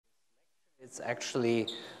It's actually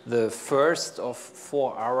the first of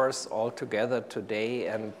 4 hours altogether today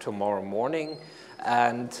and tomorrow morning.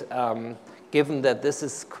 And given that this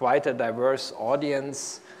is quite a diverse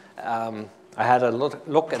audience, I had a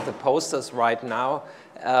look at the posters right now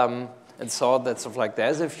and saw that sort of like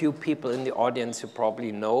there's a few people in the audience who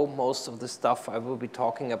probably know most of the stuff I will be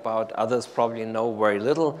talking about. Others probably know very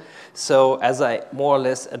little. So as I more or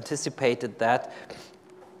less anticipated that,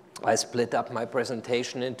 I split up my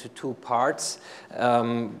presentation into 2 parts,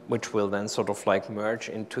 which will then sort of like merge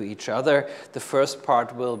into each other. The first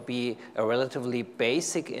part will be a relatively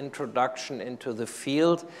basic introduction into the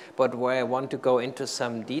field, but where I want to go into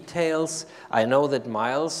some details. I know that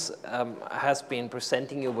Miles has been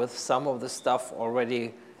presenting you with some of the stuff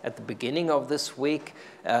already at the beginning of this week.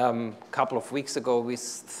 A couple of weeks ago, we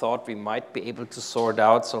thought we might be able to sort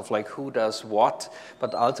out sort of like who does what,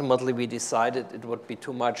 but ultimately we decided it would be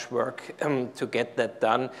too much work to get that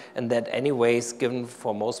done, and that anyways, given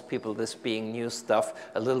for most people this being new stuff,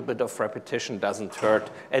 a little bit of repetition doesn't hurt,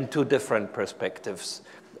 and 2 different perspectives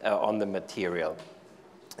on the material.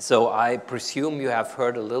 So I presume you have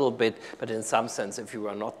heard a little bit, but in some sense, if you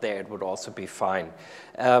were not there, it would also be fine.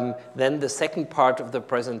 Then the second part of the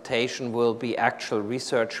presentation will be actual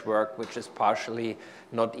research work, which is partially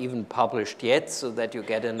not even published yet, so that you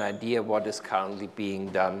get an idea what is currently being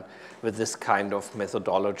done with this kind of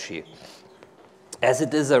methodology. As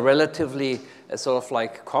it is a relatively sort of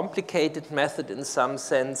like complicated method in some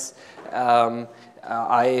sense,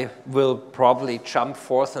 I will probably jump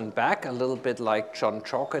forth and back a little bit like John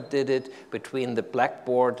Chalker did it between the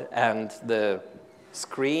blackboard and the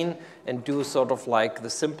screen and do sort of like the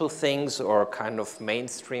simple things or kind of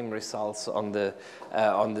mainstream results on the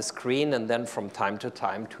screen, and then from time to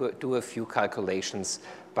time to do a few calculations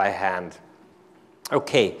by hand.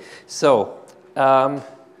 Okay, so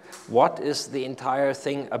what is the entire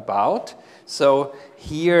thing about? So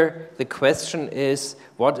here the question is,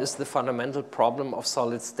 what is the fundamental problem of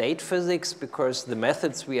solid state physics? Because the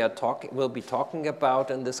methods we will be talking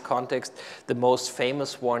about in this context, the most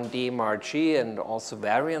famous one, DMRG, and also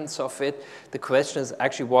variants of it, the question is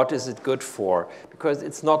actually what is it good for? Because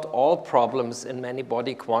it's not all problems in many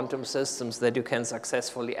body quantum systems that you can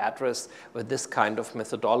successfully address with this kind of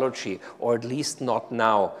methodology, or at least not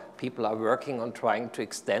now. People are working on trying to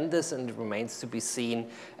extend this, and it remains to be seen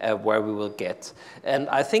where we will get. And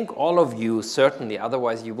I think all of you, certainly,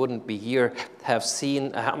 otherwise you wouldn't be here, have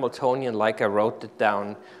seen a Hamiltonian like I wrote it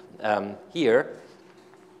down here,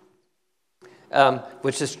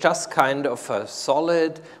 which is just kind of a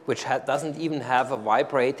solid, which doesn't even have a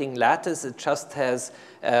vibrating lattice. It just has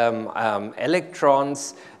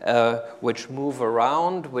electrons which move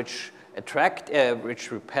around, which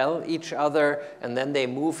which repel each other, and then they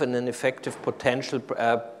move in an effective potential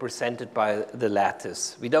presented by the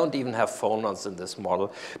lattice. We don't even have phonons in this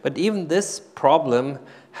model. But even this problem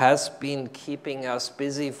has been keeping us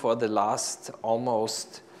busy for the last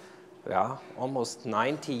almost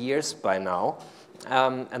 90 years by now.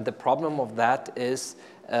 And the problem of that is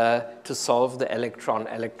to solve the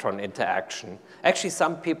electron-electron interaction. Actually,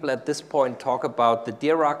 some people at this point talk about the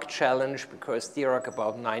Dirac challenge, because Dirac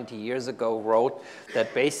about 90 years ago wrote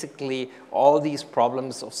that basically all these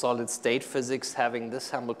problems of solid state physics having this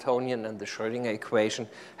Hamiltonian and the Schrödinger equation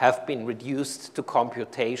have been reduced to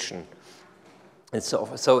computation. And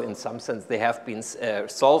so in some sense, they have been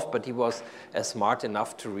solved, but he was smart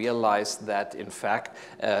enough to realize that, in fact,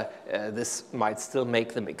 this might still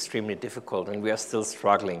make them extremely difficult, and we are still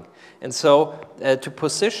struggling. And so to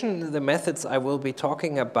position the methods I will be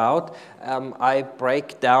talking about, I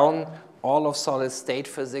break down all of solid state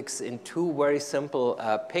physics in 2 very simple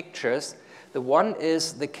pictures. The one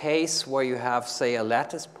is the case where you have, say, a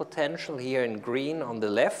lattice potential here in green on the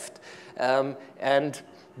left, and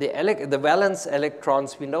the valence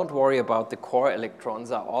electrons, we don't worry about the core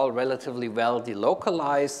electrons, are all relatively well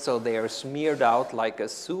delocalized, so they are smeared out like a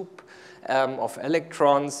soup of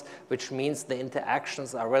electrons, which means the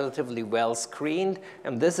interactions are relatively well screened.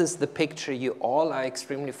 And this is the picture you all are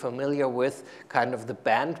extremely familiar with, kind of the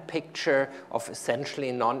band picture of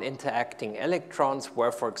essentially non-interacting electrons,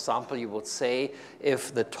 where, for example, you would say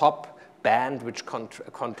if the top band which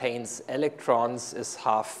contains electrons is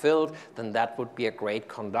half filled, then that would be a great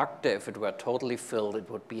conductor. If it were totally filled, it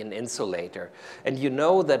would be an insulator. And you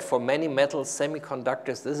know that for many metal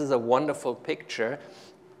semiconductors, this is a wonderful picture.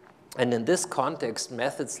 And in this context,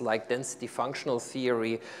 methods like density functional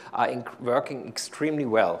theory are working extremely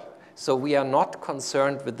well. So we are not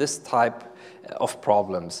concerned with this type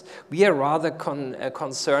problems. We are rather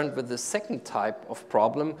concerned with the second type of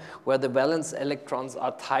problem, where the valence electrons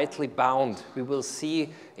are tightly bound. We will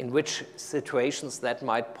see in which situations that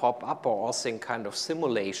might pop up, or also in kind of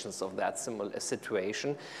simulations of that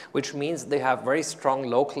situation, which means they have very strong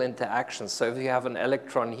local interactions. So if you have an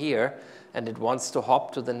electron here, and it wants to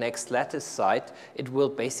hop to the next lattice site, it will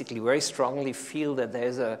basically very strongly feel that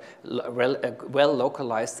there's a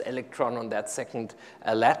well-localized electron on that second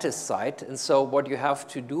lattice site. And so what you have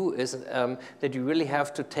to do is that you really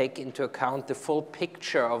have to take into account the full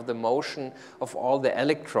picture of the motion of all the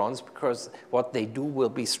electrons, because what they do will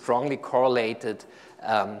be strongly correlated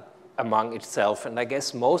among itself. And I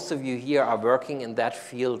guess most of you here are working in that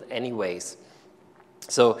field anyways.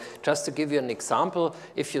 So just to give you an example,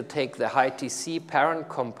 if you take the high TC parent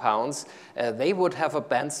compounds, they would have a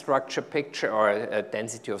band structure picture, or a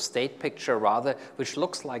density of state picture rather, which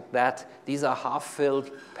looks like that. These are half-filled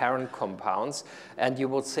parent compounds, and you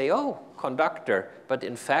would say, oh, conductor, but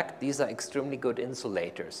in fact, these are extremely good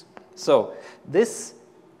insulators. So these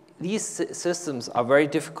systems are very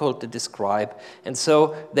difficult to describe, and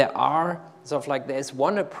so there are sort of like, there's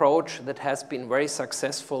one approach that has been very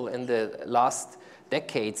successful in the last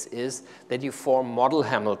decades, is that you form model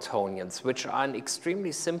Hamiltonians, which are an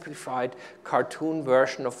extremely simplified cartoon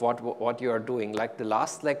version of what you are doing. Like the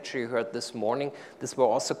last lecture you heard this morning, these were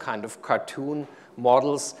also kind of cartoon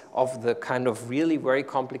models of the kind of really very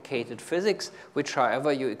complicated physics, which,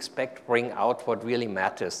 however, you expect bring out what really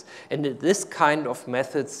matters. And this kind of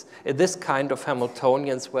methods, this kind of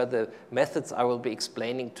Hamiltonians, where the methods I will be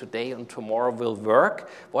explaining today and tomorrow will work,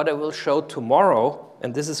 what I will show tomorrow,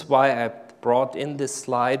 and this is why I brought in this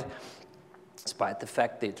slide, despite the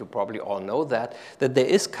fact that you probably all know that there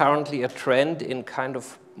is currently a trend in kind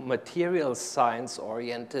of material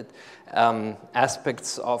science-oriented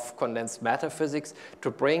aspects of condensed matter physics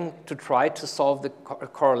to try to solve the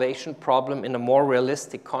correlation problem in a more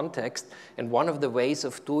realistic context. And one of the ways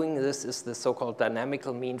of doing this is the so-called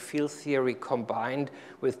dynamical mean field theory combined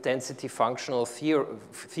with density functional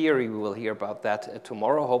theory. We will hear about that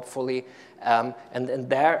tomorrow, hopefully. And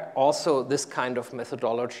there also this kind of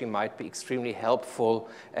methodology might be extremely helpful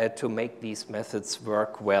to make these methods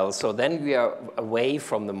work well. So then we are away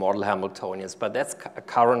from the model Hamiltonians, but that's a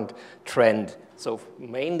current trend. So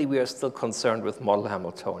mainly we are still concerned with model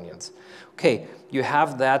Hamiltonians. Okay, you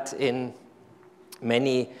have that in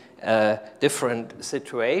many different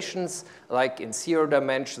situations, like in 0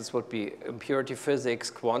 dimensions would be impurity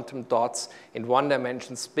physics, quantum dots. In 1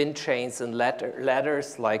 dimension, spin chains and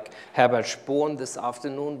ladders, like Herbert Spohn this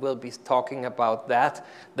afternoon will be talking about that.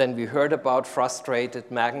 Then we heard about frustrated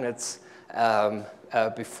magnets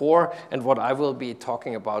before, and what I will be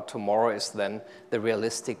talking about tomorrow is then the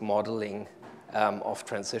realistic modeling of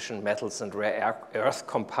transition metals and rare earth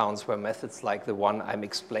compounds, where methods like the one I'm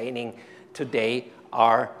explaining today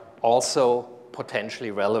are also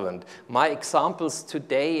potentially relevant. My examples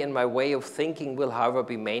today in my way of thinking will, however,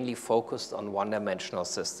 be mainly focused on one-dimensional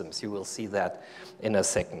systems. You will see that in a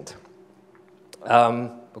second.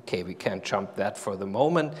 Okay, we can't jump that for the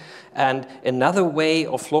moment. And another way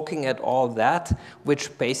of looking at all that,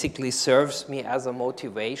 which basically serves me as a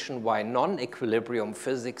motivation why non-equilibrium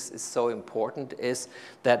physics is so important, is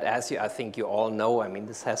that, as I think you all know, I mean,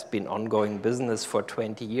 this has been ongoing business for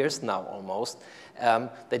 20 years now almost,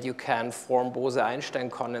 that you can form Bose-Einstein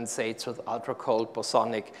condensates with ultra-cold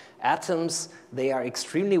bosonic atoms. They are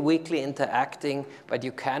extremely weakly interacting, but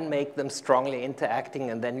you can make them strongly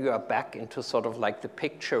interacting, and then you are back into sort of like the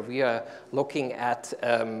picture we are looking at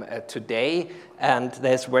today. And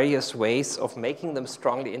there's various ways of making them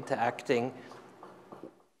strongly interacting.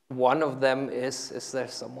 One of them is there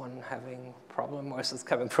someone having a problem, or is this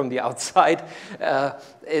coming from the outside?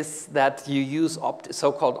 Is that you use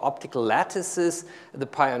so-called optical lattices. The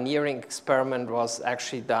pioneering experiment was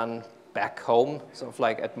actually done back home, sort of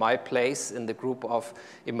like at my place in the group of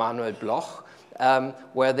Emanuel Bloch,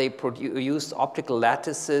 where they used optical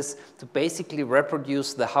lattices to basically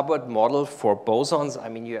reproduce the Hubbard model for bosons. I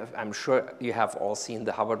mean, I'm sure you have all seen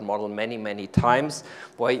the Hubbard model many, many times.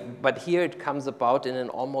 But here it comes about in an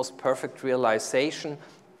almost perfect realization.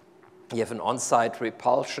 You have an on-site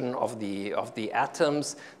repulsion of the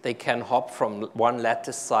atoms. They can hop from one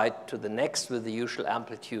lattice site to the next with the usual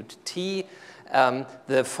amplitude t.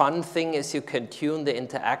 The fun thing is you can tune the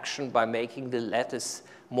interaction by making the lattice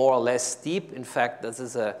more or less steep. In fact, this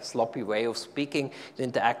is a sloppy way of speaking. The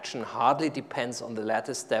interaction hardly depends on the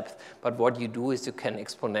lattice depth, but what you do is you can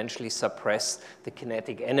exponentially suppress the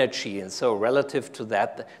kinetic energy. And so relative to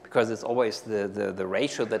that, because it's always the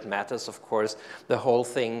ratio that matters, of course, the whole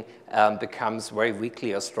thing becomes very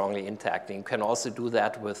weakly or strongly interacting. You can also do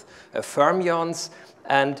that with fermions.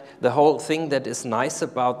 And the whole thing that is nice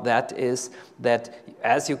about that is that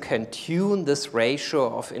as you can tune this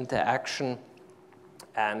ratio of interaction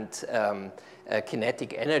and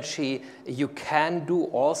kinetic energy, you can do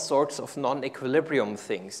all sorts of non-equilibrium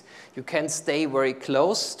things. You can stay very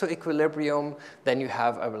close to equilibrium, then you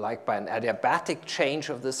have, like by an adiabatic change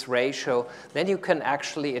of this ratio, then you can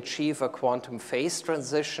actually achieve a quantum phase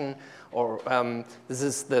transition. Or this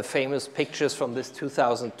is the famous pictures from this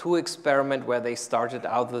 2002 experiment where they started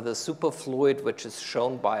out with a superfluid, which is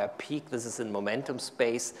shown by a peak. This is in momentum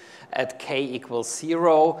space at k equals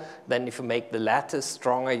 0. Then if you make the lattice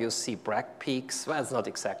stronger, you see Bragg peaks. Well, it's not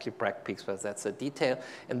exactly Bragg peaks, but that's a detail.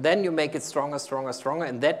 And then you make it stronger, stronger, stronger,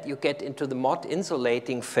 and that you get into the Mott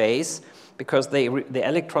insulating phase, because the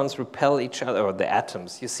electrons repel each other, or the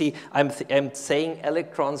atoms. You see, I'm saying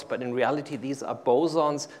electrons, but in reality, these are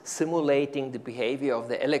bosons simulating the behavior of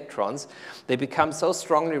the electrons. They become so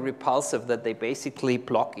strongly repulsive that they basically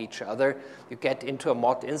block each other. You get into a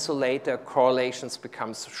Mott insulator, correlations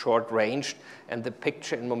become short-ranged, and the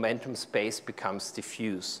picture in momentum space becomes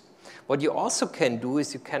diffuse. What you also can do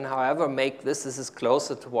is you can, however, make this is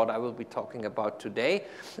closer to what I will be talking about today.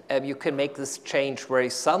 You can make this change very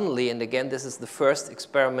suddenly, and again, this is the first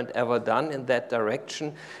experiment ever done in that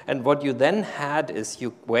direction. And what you then had is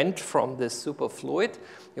you went from this superfluid,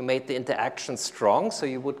 you made the interaction strong, so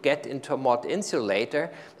you would get into a Mott insulator,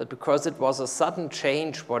 but because it was a sudden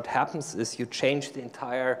change, what happens is you change the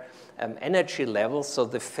entire energy level, so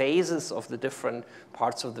the phases of the different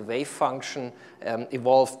parts of the wave function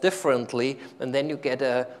evolve differently, and then you get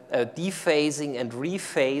a dephasing and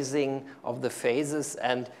rephasing of the phases,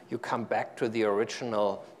 and you come back to the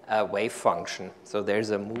original wave function. So there's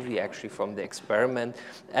a movie actually from the experiment.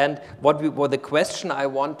 And what the question I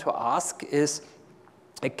want to ask is,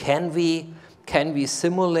 can we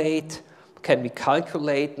simulate, can we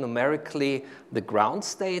calculate numerically the ground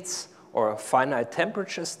states or finite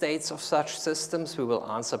temperature states of such systems? We will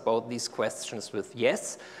answer both these questions with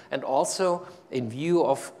yes. And also, in view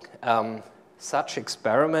of such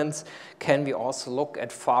experiments, can we also look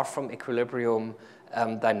at far from equilibrium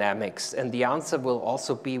dynamics? And the answer will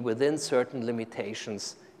also be within certain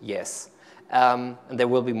limitations, yes. And there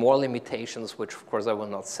will be more limitations, which of course I will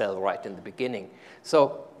not sell right in the beginning.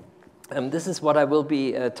 So this is what I will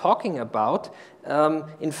be talking about.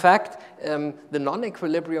 In fact, the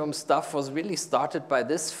non-equilibrium stuff was really started by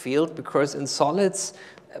this field because in solids,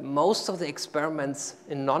 most of the experiments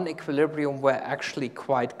in non-equilibrium were actually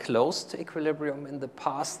quite close to equilibrium in the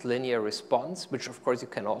past, linear response, which of course you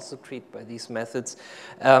can also treat by these methods.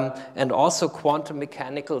 And also quantum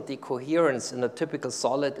mechanical decoherence in a typical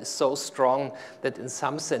solid is so strong that in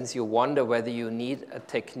some sense you wonder whether you need a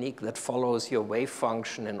technique that follows your wave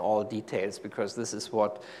function in all details, because this is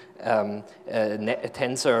what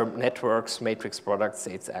tensor networks, matrix product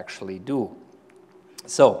states actually do.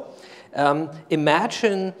 So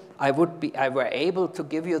imagine I were able to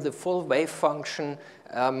give you the full wave function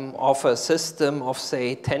of a system of,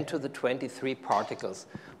 say, 10 to the 23 particles.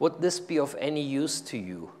 Would this be of any use to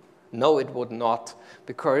you? No, it would not,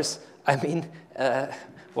 because, I mean,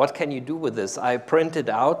 what can you do with this? I print it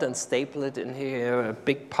out and staple it in here, a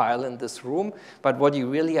big pile in this room, but what you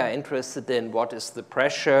really are interested in, what is the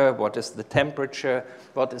pressure, what is the temperature,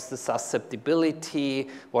 what is the susceptibility,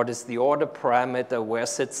 what is the order parameter, where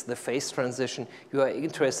sits the phase transition? You are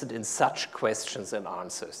interested in such questions and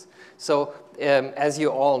answers. So as you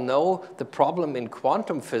all know, the problem in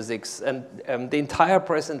quantum physics, and the entire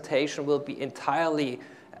presentation will be entirely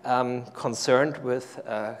concerned with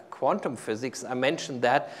quantum physics. I mentioned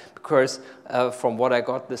that because from what I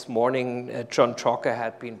got this morning, John Chalker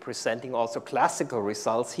had been presenting also classical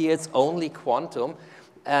results. Here it's only quantum.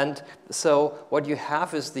 And so what you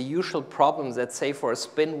have is the usual problems that, say, for a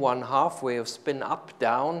spin 1/2 wave of spin up,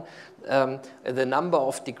 down, the number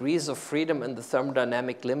of degrees of freedom in the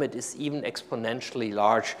thermodynamic limit is even exponentially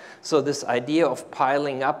large. So this idea of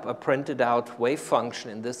piling up a printed out wave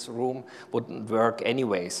function in this room wouldn't work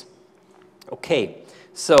anyways. Okay,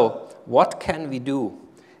 so what can we do?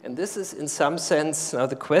 And this is in some sense now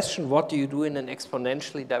the question, what do you do in an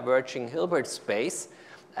exponentially diverging Hilbert space?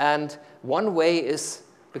 And one way is,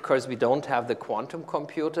 because we don't have the quantum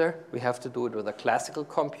computer, we have to do it with a classical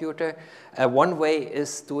computer. One way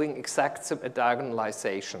is doing exact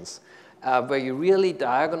diagonalizations. where you really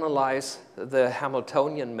diagonalize the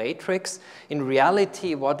Hamiltonian matrix. In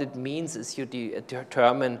reality, what it means is you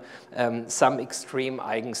determine some extreme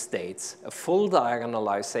eigenstates. A full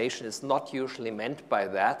diagonalization is not usually meant by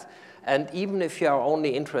that. And even if you are only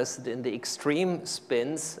interested in the extreme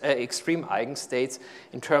spins, extreme eigenstates,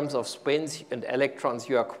 in terms of spins and electrons,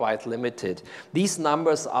 you are quite limited. These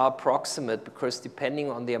numbers are approximate because depending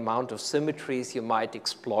on the amount of symmetries you might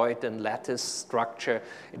exploit in lattice structure,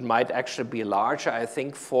 it might actually be larger. I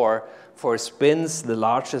think for spins, the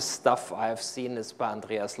largest stuff I have seen is by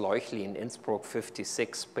Andreas Leuchli in Innsbruck,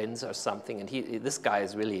 56 spins or something. And this guy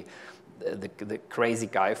is really the crazy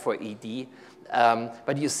guy for ED.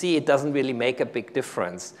 But you see, it doesn't really make a big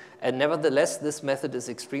difference. And nevertheless, this method is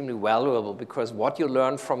extremely valuable because what you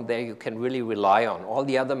learn from there, you can really rely on. All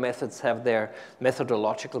the other methods have their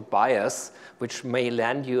methodological bias, which may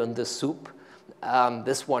land you in the soup.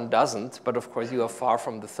 This one doesn't, but of course, you are far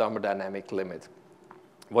from the thermodynamic limit.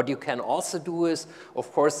 What you can also do is, of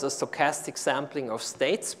course, the stochastic sampling of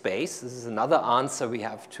state space. This is another answer we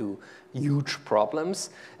have to huge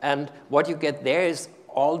problems. And what you get there is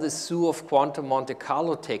all the zoo of quantum Monte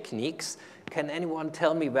Carlo techniques. Can anyone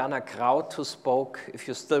tell me Werner Kraut, who spoke, if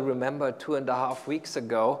you still remember, 2.5 weeks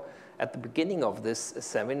ago at the beginning of this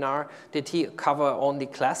seminar, did he cover only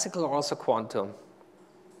classical or also quantum?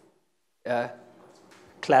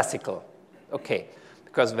 Classical, okay.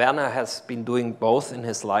 Because Werner has been doing both in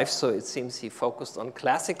his life, so it seems he focused on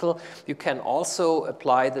classical. You can also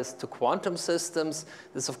apply this to quantum systems.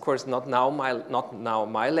 This is, of course, not now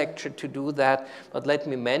my lecture to do that, but let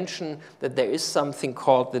me mention that there is something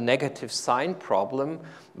called the negative sign problem,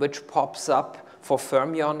 which pops up for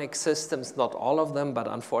fermionic systems, not all of them, but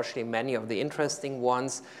unfortunately many of the interesting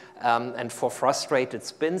ones, and for frustrated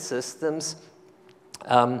spin systems,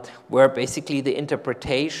 where basically the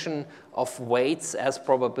interpretation of weights as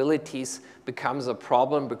probabilities becomes a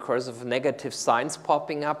problem because of negative signs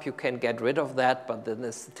popping up. You can get rid of that, but then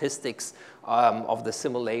the statistics of the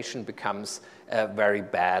simulation becomes very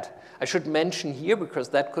bad. I should mention here, because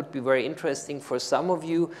that could be very interesting for some of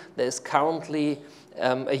you, there's currently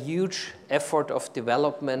a huge effort of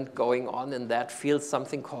development going on in that field,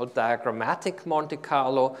 something called diagrammatic Monte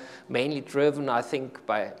Carlo, mainly driven, I think,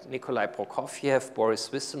 by Nikolai Prokofiev, Boris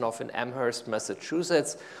Swissunov in Amherst,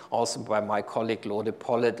 Massachusetts, also by my colleague Lode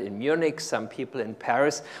Pollitt in Munich, some people in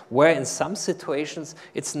Paris, where in some situations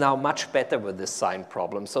it's now much better with this sign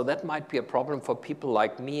problem. So that might be a problem for people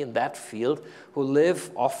like me in that field who live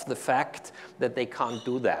off the fact that they can't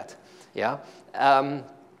do that. Yeah.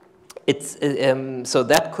 So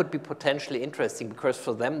that could be potentially interesting because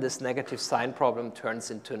for them this negative sign problem turns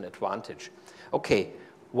into an advantage. Okay,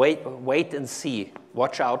 wait and see.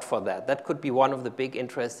 Watch out for that. That could be one of the big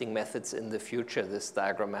interesting methods in the future, this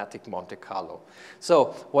diagrammatic Monte Carlo.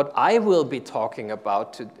 So what I will be talking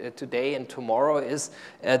about today and tomorrow is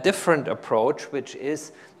a different approach, which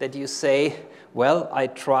is that you say, well, I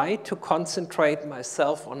try to concentrate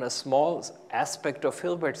myself on a small aspect of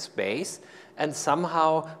Hilbert space, and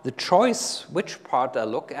somehow the choice which part I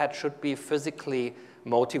look at should be physically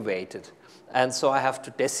motivated. And so I have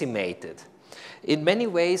to decimate it. In many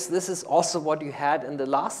ways, this is also what you had in the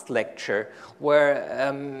last lecture,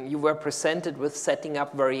 where you were presented with setting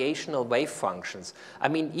up variational wave functions. I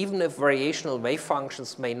mean, even if variational wave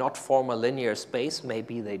functions may not form a linear space,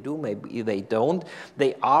 maybe they do, maybe they don't,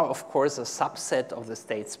 they are, of course, a subset of the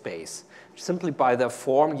state space. Simply by their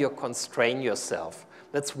form, you constrain yourself.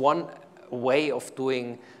 That's one way of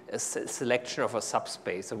doing a selection of a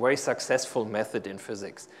subspace, a very successful method in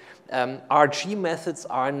physics. RG methods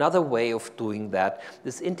are another way of doing that.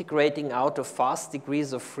 This integrating out of fast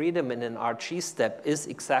degrees of freedom in an RG step is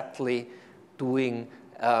exactly doing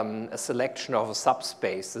a selection of a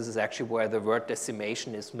subspace. This is actually where the word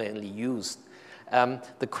decimation is mainly used.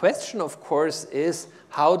 The question, of course, is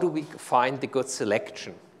how do we find the good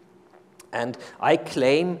selection? And I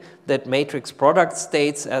claim that matrix product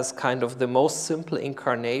states, as kind of the most simple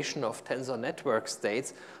incarnation of tensor network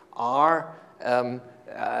states, are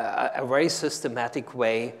a very systematic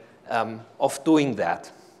way of doing that.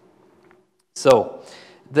 So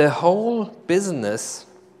the whole business,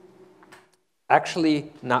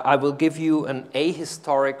 actually, now I will give you an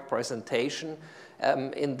ahistoric presentation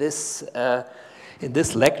in this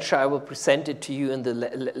lecture. I will present it to you in the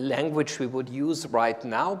language we would use right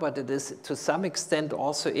now, but it is to some extent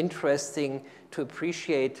also interesting to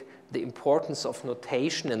appreciate the importance of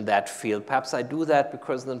notation in that field. Perhaps I do that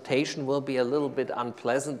because notation will be a little bit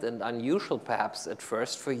unpleasant and unusual perhaps at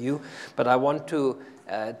first for you, but I want to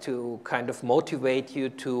kind of motivate you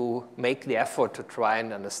to make the effort to try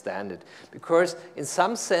and understand it. Because in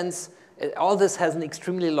some sense, All this has an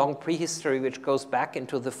extremely long prehistory, which goes back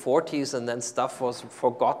into the 40s, and then stuff was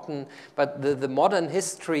forgotten. But the modern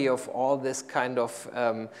history of all this kind of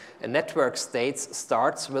network states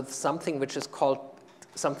starts with something which is called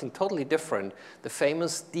something totally different. The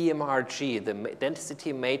famous DMRG, the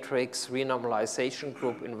density matrix renormalization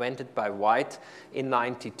group invented by White in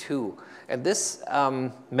 '92. And this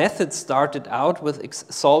method started out with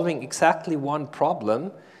solving exactly one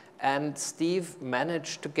problem. And Steve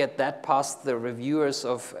managed to get that past the reviewers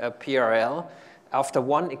of PRL after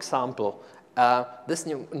one example. This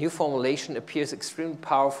new formulation appears extremely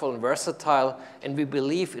powerful and versatile, and we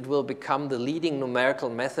believe it will become the leading numerical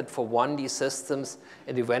method for 1D systems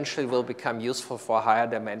and eventually will become useful for higher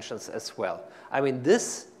dimensions as well. I mean,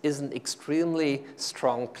 this is an extremely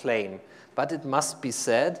strong claim, but it must be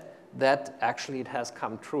said that actually it has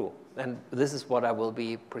come true. And this is what I will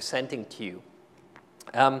be presenting to you.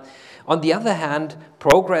 On the other hand,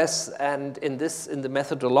 progress and in the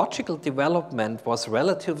methodological development was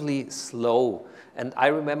relatively slow. And I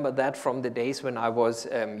remember that from the days when I was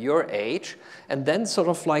your age. And then sort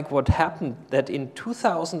of like what happened that in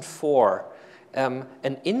 2004,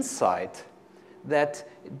 an insight that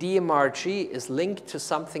DMRG is linked to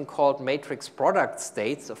something called matrix product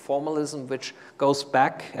states, a formalism which goes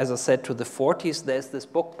back, as I said, to the 40s. There's this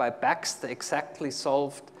book by Baxter, Exactly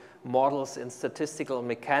Solved Models in Statistical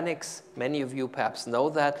Mechanics. Many of you perhaps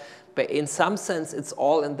know that, but in some sense it's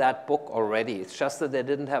all in that book already. It's just that they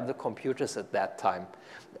didn't have the computers at that time.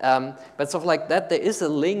 But sort of like that, there is a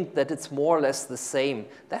link that it's more or less the same.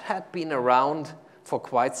 That had been around for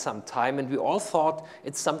quite some time, and we all thought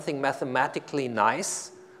it's something mathematically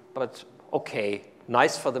nice, but okay,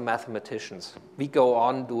 nice for the mathematicians. We go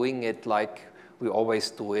on doing it like we always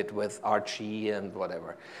do it with RG and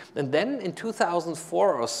whatever. And then in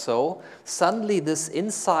 2004 or so, suddenly this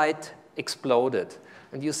insight exploded.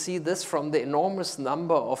 And you see this from the enormous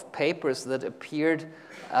number of papers that appeared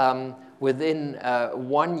within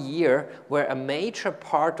 1 year, where a major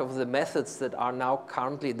part of the methods that are now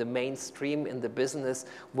currently the mainstream in the business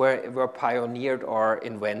were pioneered or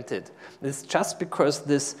invented. It's just because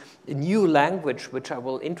this new language, which I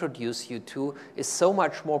will introduce you to, is so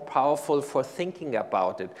much more powerful for thinking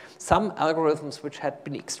about it. Some algorithms which had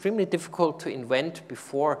been extremely difficult to invent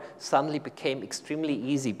before suddenly became extremely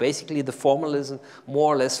easy. Basically, the formalism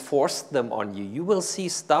more or less forced them on you. You will see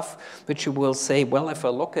stuff which you will say, well, if I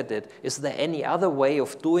look at it, is there any other way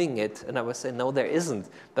of doing it? And I will say, no, there isn't.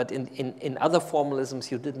 But in other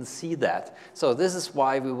formalisms, you didn't see that. So this is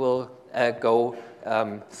why we will go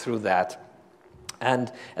through that.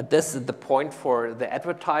 And this is the point for the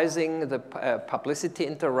advertising, the publicity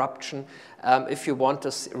interruption. If you want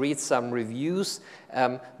to read some reviews,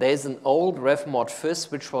 there's an old RevMod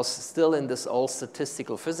Phys, which was still in this old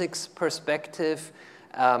statistical physics perspective.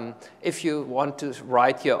 If you want to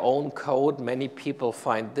write your own code, many people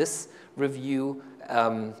find this review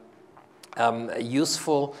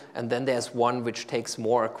useful, and then there's one which takes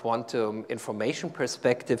more a quantum information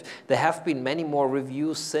perspective. There have been many more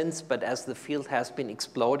reviews since, but as the field has been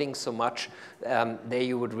exploding so much, there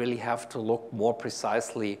you would really have to look more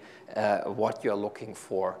precisely what you're looking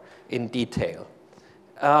for in detail.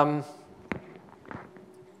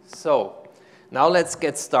 So now let's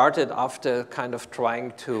get started after kind of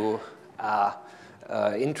trying to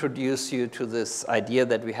introduce you to this idea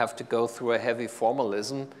that we have to go through a heavy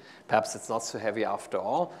formalism. Perhaps it's not so heavy after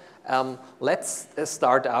all. Let's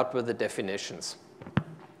start out with the definitions.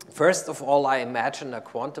 First of all, I imagine a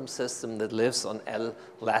quantum system that lives on L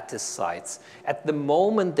lattice sites. At the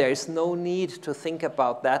moment, there is no need to think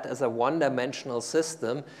about that as a one-dimensional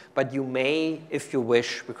system, but you may if you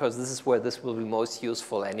wish, because this is where this will be most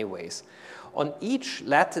useful anyways. On each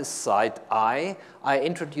lattice site I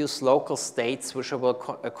introduce local states, which I will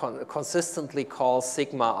consistently call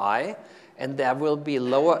sigma I, and there will be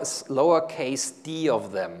lowercase d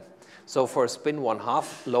of them. So for spin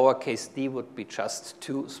 1/2, lowercase d would be just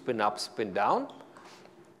 2 spin up, spin down.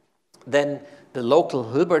 Then the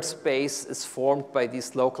local Hilbert space is formed by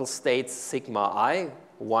these local states sigma I,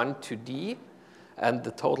 1 to d, and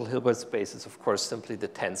the total Hilbert space is, of course, simply the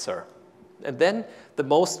tensor. And then the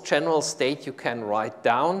most general state you can write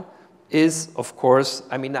down is, of course,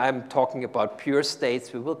 I mean, I'm talking about pure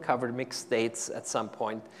states. We will cover mixed states at some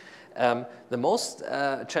point. The most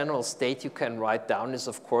general state you can write down is,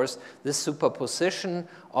 of course, this superposition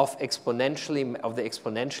of the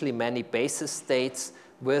exponentially many basis states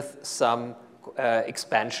with some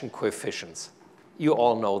expansion coefficients. You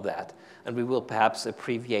all know that. And we will perhaps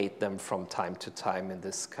abbreviate them from time to time in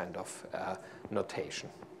this kind of notation.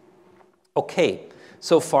 Okay,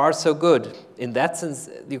 so far so good. In that sense,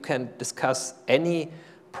 you can discuss any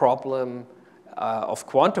problem of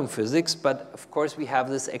quantum physics, but of course we have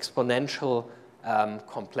this exponential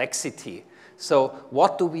complexity. So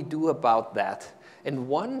what do we do about that? And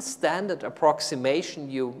one standard approximation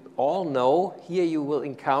you all know, here you will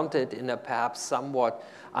encounter it in a perhaps somewhat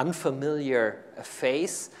unfamiliar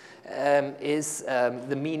phase, is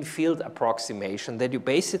the mean field approximation, that you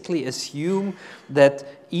basically assume that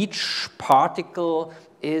each particle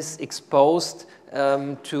is exposed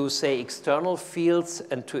to, say, external fields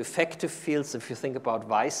and to effective fields, if you think about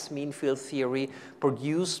Weiss mean field theory,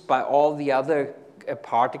 produced by all the other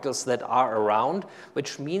particles that are around,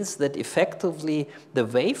 which means that effectively the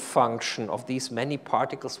wave function of these many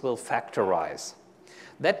particles will factorize.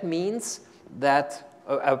 That means that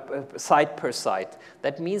side per side.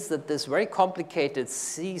 That means that this very complicated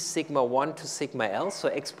C sigma 1 to sigma L, so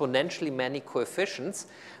exponentially many coefficients,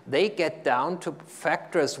 they get down to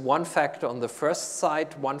factors, one factor on the first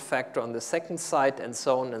side, one factor on the second side, and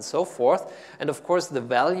so on and so forth. And of course, the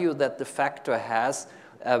value that the factor has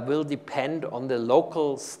will depend on the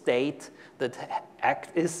local state that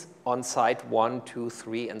is on side 1, 2,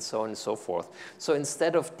 3, and so on and so forth. So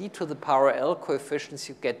instead of d to the power L coefficients,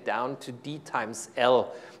 you get down to d times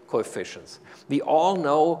L coefficients. We all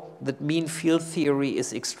know that mean field theory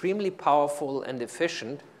is extremely powerful and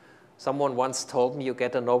efficient. Someone once told me you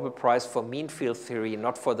get a Nobel Prize for mean field theory,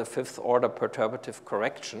 not for the fifth order perturbative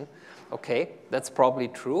correction. Okay, that's probably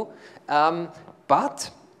true.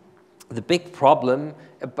 But the big problem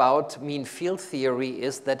about mean field theory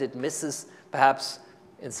is that it misses, perhaps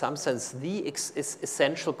in some sense, the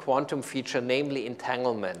essential quantum feature, namely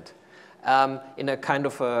entanglement. In a kind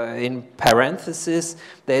of in parenthesis,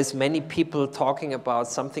 there's many people talking about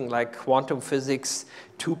something like quantum physics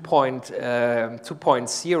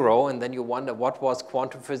 2.0, and then you wonder what was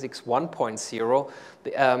quantum physics 1.0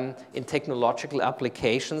 in technological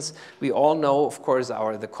applications. We all know, of course,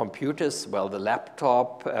 the computers, well, the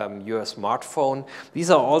laptop, your smartphone.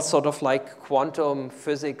 These are all sort of like quantum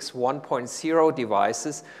physics 1.0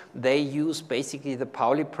 devices. They use basically the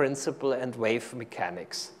Pauli principle and wave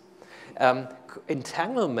mechanics.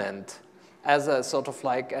 Entanglement as a sort of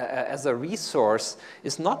like as a resource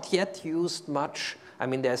is not yet used much. I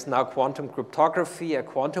mean, there's now quantum cryptography, a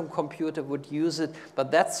quantum computer would use it,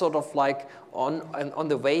 but that's sort of like on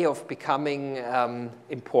the way of becoming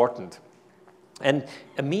important. And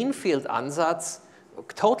a mean field ansatz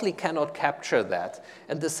totally cannot capture that.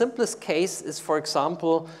 And the simplest case is, for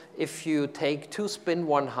example, if you take 2 spin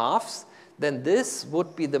 1/2, then this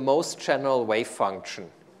would be the most general wave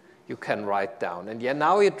function you can write down. And yeah,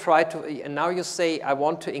 now you now you say, I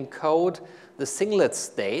want to encode the singlet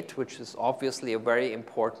state, which is obviously a very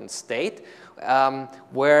important state,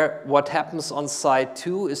 where what happens on side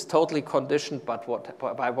 2 is totally conditioned by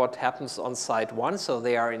what happens on side 1, so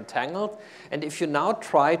they are entangled. And if you now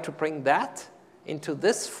try to bring that into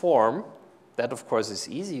this form, that of course is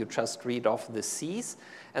easy, you just read off the C's,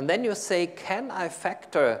 and then you say, can I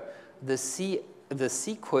factor the C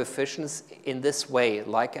coefficients in this way,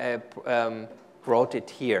 like I wrote it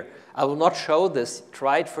here. I will not show this.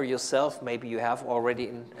 Try it for yourself. Maybe you have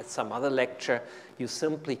already at some other lecture. You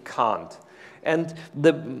simply can't. And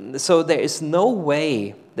so there is no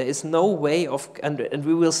way of, and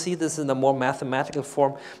we will see this in a more mathematical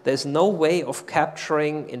form, there's no way of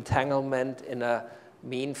capturing entanglement in a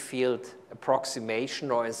mean field approximation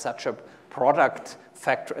or in such a product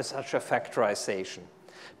factor, such a factorization.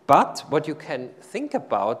 But what you can think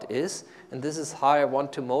about is, and this is how I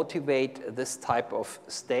want to motivate this type of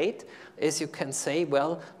state, is you can say,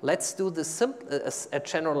 well, let's do a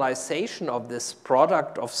generalization of this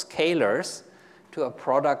product of scalars to a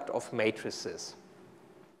product of matrices.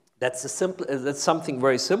 That's something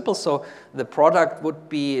very simple. So the product would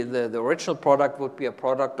be, the original product would be a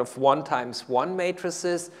product of 1 times 1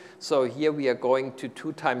 matrices. So here we are going to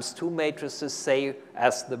 2 times 2 matrices, say,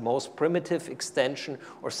 as the most primitive extension,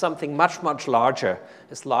 or something much, much larger,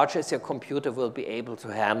 as large as your computer will be able to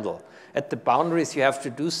handle. At the boundaries, you have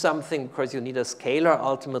to do something because you need a scalar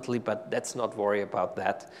ultimately, but let's not worry about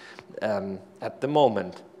that at the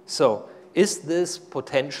moment. So is this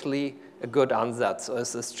potentially a good ansatz, or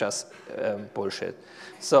is this just bullshit?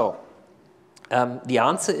 So the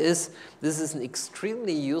answer is, this is an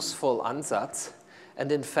extremely useful ansatz,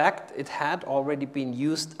 and in fact, it had already been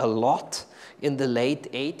used a lot in the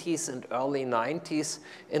late 80s and early 90s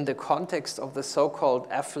in the context of the so-called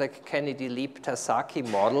Affleck-Kennedy-Lieb-Terzaghi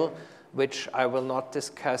model, which I will not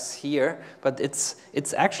discuss here, but it's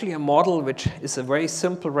actually a model which is a very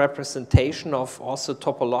simple representation of also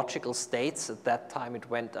topological states. At that time, it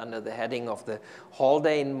went under the heading of the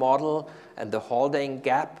Haldane model and the Haldane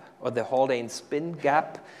gap, or the Haldane spin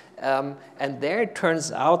gap. And there it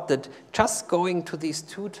turns out that just going to these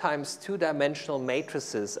 2 times 2-dimensional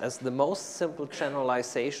matrices as the most simple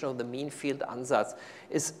generalization of the mean field ansatz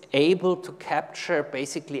is able to capture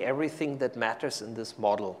basically everything that matters in this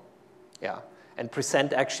model. Yeah, and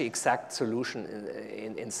present actually exact solution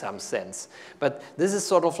in some sense. But this is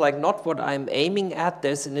sort of like not what I'm aiming at.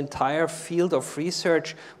 There's an entire field of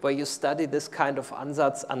research where you study this kind of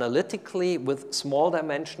ansatz analytically with small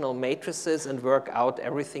dimensional matrices and work out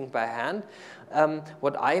everything by hand.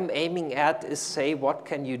 What I'm aiming at is, say, what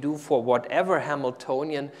can you do for whatever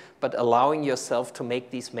Hamiltonian, but allowing yourself to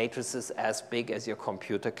make these matrices as big as your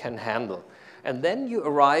computer can handle. And then you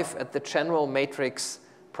arrive at the general matrix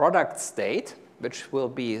product state, which will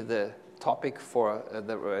be the topic for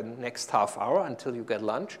the next half hour until you get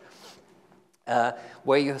lunch,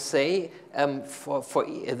 where you say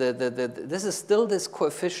this is still this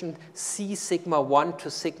coefficient C sigma 1 to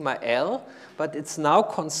sigma L, but it's now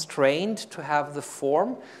constrained to have the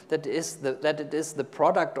form that it is the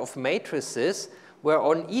product of matrices, where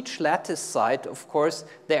on each lattice side, of course,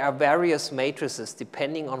 there are various matrices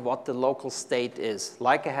depending on what the local state is,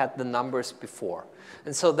 like I had the numbers before.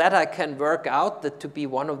 And so that I can work out that to be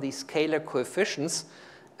one of these scalar coefficients,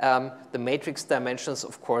 the matrix dimensions,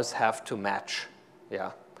 of course, have to match.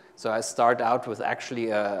 Yeah. So I start out with actually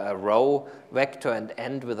a row vector and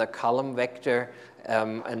end with a column vector,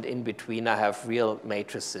 and in between I have real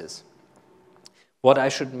matrices. What I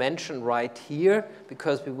should mention right here,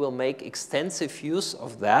 because we will make extensive use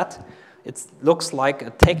of that, it looks like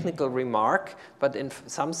a technical remark, but in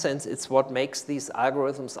some sense it's what makes these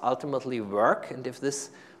algorithms ultimately work. And if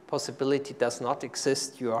this possibility does not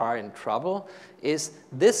exist, you are in trouble, is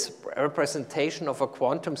this representation of a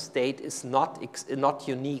quantum state is not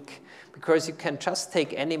unique, because you can just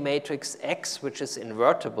take any matrix X, which is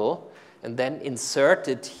invertible, and then insert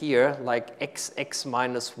it here, like XX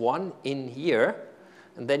minus 1 in here,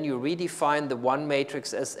 and then you redefine the one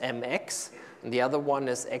matrix as MX, and the other one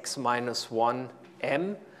is X minus 1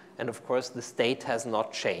 M, and of course the state has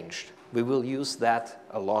not changed. We will use that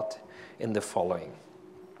a lot in the following.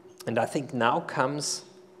 And I think now comes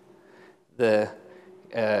the,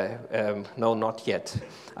 no, not yet.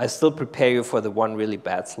 I still prepare you for the one really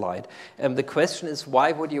bad slide. The question is,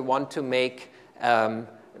 why would you want to make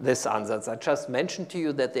this ansatz? I just mentioned to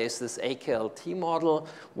you that there's this AKLT model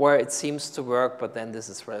where it seems to work, but then this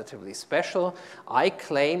is relatively special. I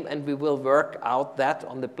claim, and we will work out that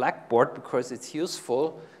on the blackboard because it's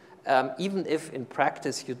useful, even if in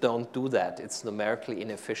practice you don't do that, it's numerically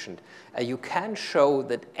inefficient. You can show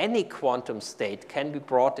that any quantum state can be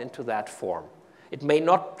brought into that form. It may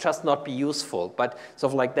not just not be useful, but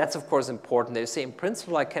sort of like that's of course important. They say in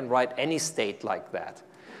principle I can write any state like that.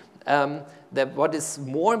 That what is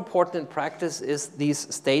more important in practice is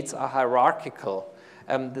these states are hierarchical.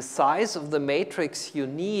 The size of the matrix you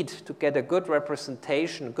need to get a good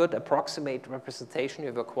representation, good approximate representation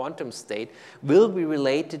of a quantum state will be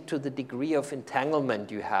related to the degree of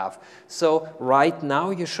entanglement you have. So right now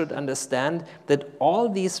you should understand that all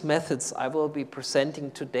these methods I will be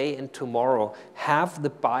presenting today and tomorrow have the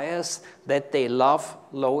bias that they love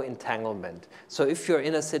low entanglement. So if you're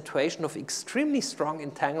in a situation of extremely strong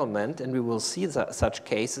entanglement, and we will see such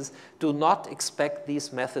cases, do not expect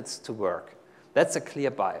these methods to work. That's a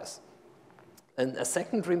clear bias. And a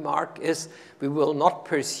second remark is, we will not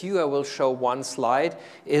pursue, I will show one slide,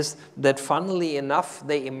 is that funnily enough,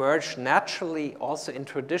 they emerge naturally also in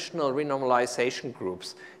traditional renormalization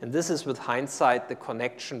groups. And this is with hindsight the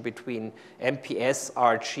connection between MPS,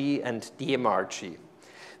 RG, and DMRG.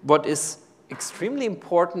 What is extremely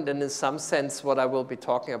important, and in some sense what I will be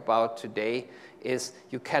talking about today, is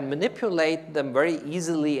you can manipulate them very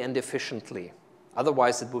easily and efficiently.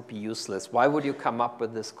 Otherwise, it would be useless. Why would you come up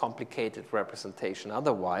with this complicated representation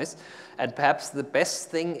otherwise? And perhaps the best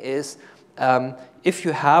thing is, if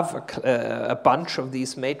you have a bunch of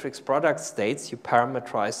these matrix product states, you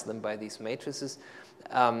parameterize them by these matrices,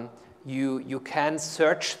 you can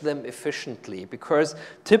search them efficiently, because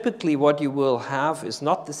typically what you will have is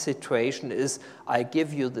not the situation is I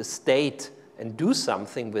give you the state and do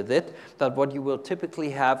something with it, but what you will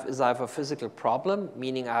typically have is I have a physical problem,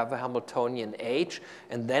 meaning I have a Hamiltonian H,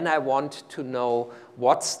 and then I want to know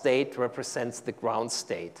what state represents the ground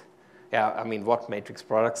state. Yeah, I mean, what matrix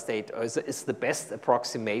product state is the best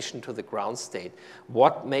approximation to the ground state?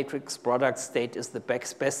 What matrix product state is the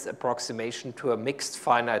best approximation to a mixed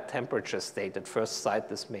finite temperature state? At first sight,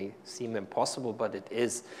 this may seem impossible, but it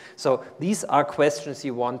is. So these are questions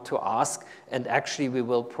you want to ask, and actually we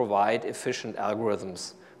will provide efficient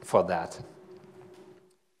algorithms for that.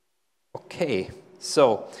 Okay,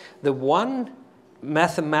 so the one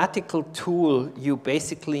mathematical tool you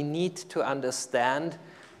basically need to understand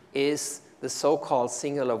is the so-called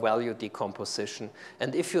singular value decomposition.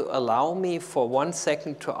 And if you allow me for 1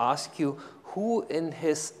 second to ask you, who in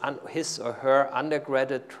his or her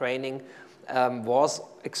undergraduate training was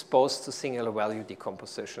exposed to singular value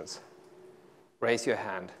decompositions? Raise your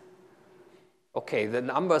hand. Okay, the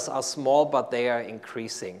numbers are small, but they are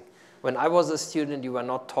increasing. When I was a student, you were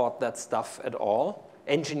not taught that stuff at all.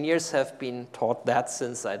 Engineers have been taught that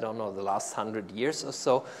since, I don't know, the last 100 years or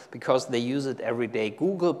so, because they use it every day.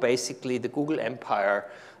 Google, basically, the Google empire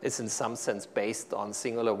is in some sense based on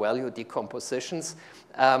singular value decompositions.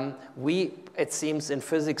 It seems in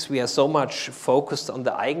physics, we are so much focused on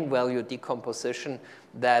the eigenvalue decomposition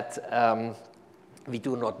that we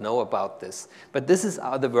do not know about this. But this is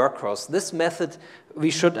the workhorse. This method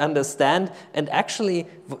we should understand. And actually,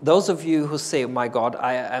 those of you who say, oh my God,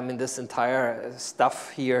 I'm in this entire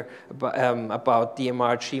stuff here about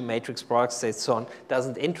DMRG, matrix product states, so on,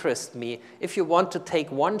 doesn't interest me. If you want to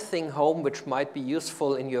take one thing home which might be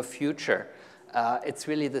useful in your future, it's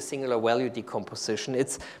really the singular value decomposition.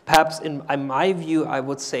 It's perhaps, in my view, I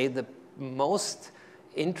would say the most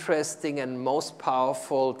interesting and most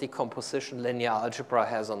powerful decomposition linear algebra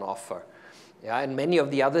has on offer. Yeah, and many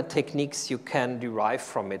of the other techniques you can derive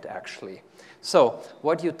from it, actually. So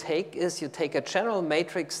what you take is you take a general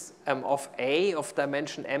matrix of A of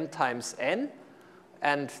dimension m times n,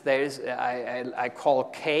 and there's, I call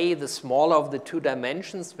K the smaller of the two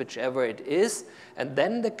dimensions, whichever it is, and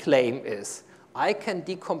then the claim is I can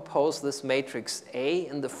decompose this matrix A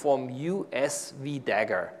in the form US V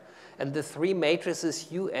dagger. And the three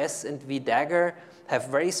matrices US and V dagger have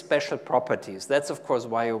very special properties. That's, of course,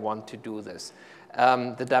 why you want to do this.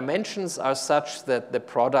 The dimensions are such that the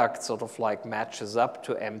product sort of like matches up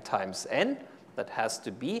to m times n. That has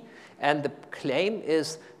to be. And the claim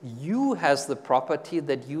is U has the property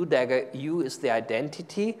that U dagger U is the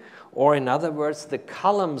identity, or in other words, the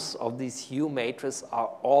columns of these U matrices are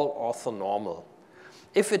all orthonormal.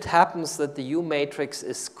 If it happens that the U matrix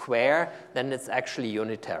is square, then it's actually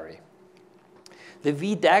unitary. The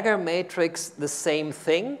V dagger matrix, the same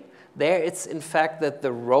thing. There it's in fact that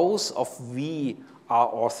the rows of V are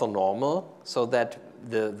orthonormal, so that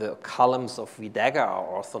the columns of V dagger are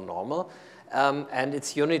orthonormal. And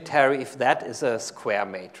it's unitary if that is a square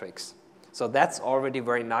matrix. So that's already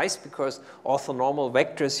very nice, because orthonormal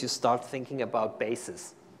vectors, you start thinking about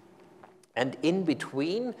bases. And in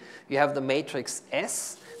between, you have the matrix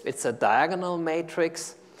S. It's a diagonal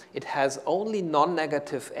matrix. It has only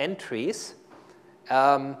non-negative entries.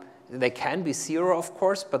 They can be 0, of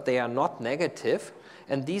course, but they are not negative.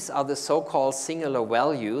 And these are the so-called singular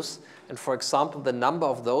values. And for example, the number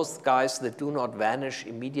of those guys that do not vanish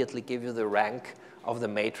immediately give you the rank of the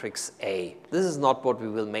matrix A. This is not what we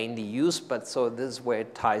will mainly use, but so this is where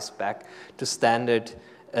it ties back to standard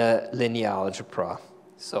linear algebra.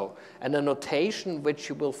 So, and a notation which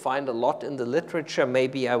you will find a lot in the literature,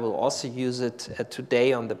 maybe I will also use it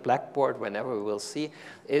today on the blackboard whenever we will see,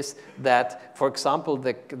 is that, for example,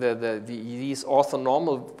 these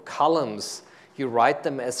orthonormal columns, you write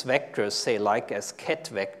them as vectors, say like as ket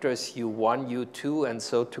vectors, U1, U2, and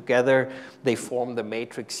so together they form the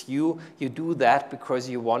matrix U. You do that because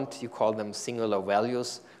you call them singular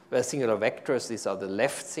values, singular vectors. These are the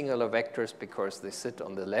left singular vectors because they sit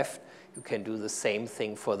on the left. You can do the same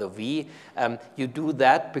thing for the V. You do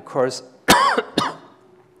that because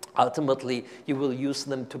ultimately you will use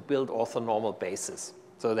them to build orthonormal bases.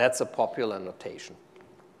 So that's a popular notation.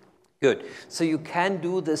 Good. So you can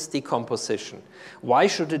do this decomposition. Why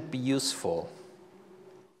should it be useful?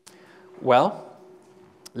 Well,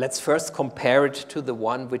 let's first compare it to the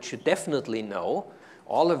one which you definitely know,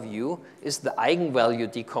 all of you, is the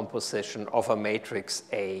eigenvalue decomposition of a matrix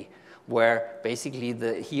A, where basically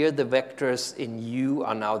here the vectors in U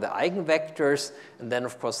are now the eigenvectors, and then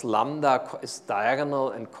of course lambda is diagonal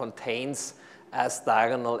and contains as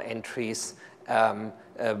diagonal entries the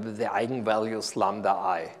eigenvalues lambda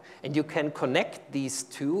I. And you can connect these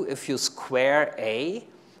two if you square A.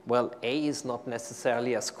 Well, A is not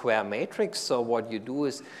necessarily a square matrix, so what you do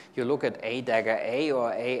is you look at A dagger A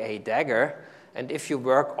or A dagger, and if you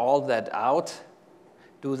work all that out,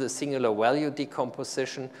 do the singular value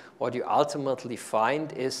decomposition, what you ultimately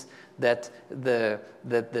find is that the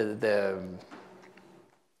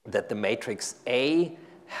matrix A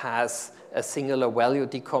has a singular value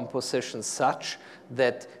decomposition such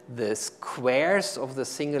that the squares of the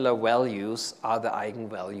singular values are the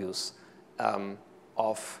eigenvalues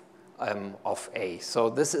of A. So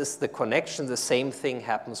this is the connection. The same thing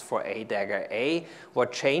happens for A dagger A.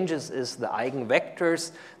 What changes is the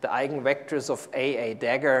eigenvectors. The eigenvectors of A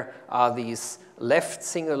dagger are these left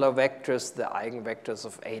singular vectors. The eigenvectors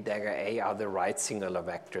of A dagger A are the right singular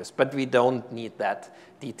vectors. But we don't need that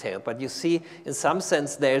detail. But you see, in some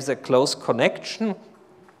sense, there's a close connection.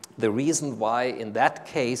 The reason why, in that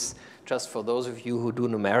case, just for those of you who do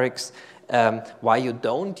numerics, why you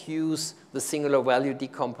don't use the singular value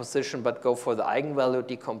decomposition but go for the eigenvalue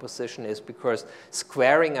decomposition is because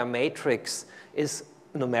squaring a matrix is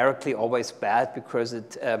numerically always bad because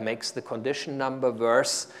it makes the condition number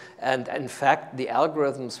worse. And in fact, the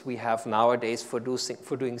algorithms we have nowadays for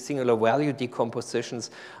doing singular value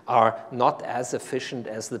decompositions are not as efficient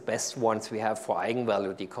as the best ones we have for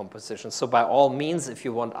eigenvalue decomposition. So by all means, if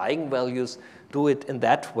you want eigenvalues, do it in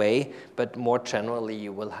that way, but more generally,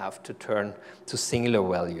 you will have to turn to singular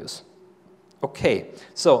values. Okay,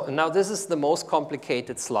 so now this is the most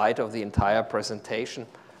complicated slide of the entire presentation.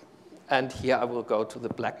 And here I will go to the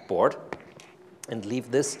blackboard and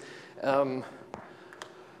leave this, well,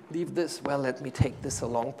 let me take this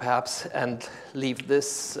along perhaps and leave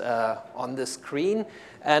this on the screen.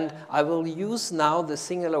 And I will use now the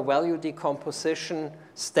singular value decomposition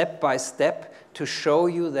step by step to show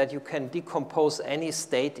you that you can decompose any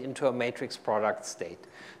state into a matrix product state.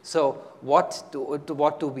 So what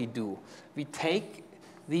do we do? We take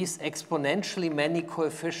these exponentially many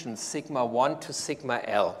coefficients, sigma 1 to sigma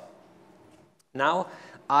L. Now,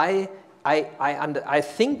 I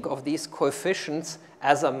think of these coefficients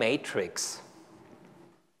as a matrix.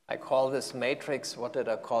 I call this matrix, what did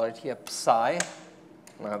I call it here, psi.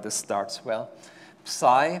 Well, this starts well.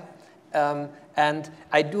 Psi. And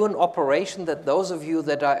I do an operation that those of you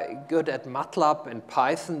that are good at MATLAB and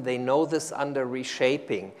Python, they know this under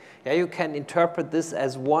reshaping. Yeah, you can interpret this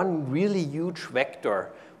as one really huge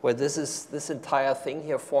vector where this entire thing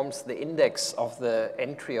here forms the index of the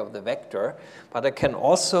entry of the vector. But I can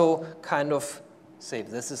also kind of say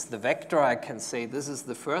this is the vector. I can say this is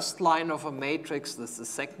the first line of a matrix, this is the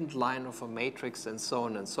second line of a matrix, and so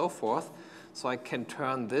on and so forth. So I can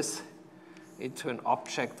turn this into an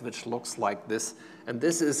object which looks like this. And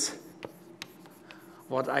this is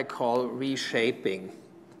what I call reshaping.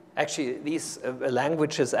 Actually, these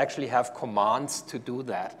languages actually have commands to do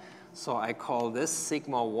that. So I call this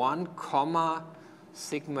sigma 1, comma,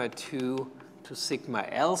 sigma 2 to sigma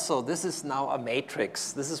L. So this is now a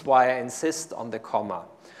matrix. This is why I insist on the comma.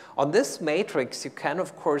 On this matrix, you can,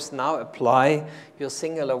 of course, now apply your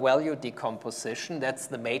singular value decomposition. That's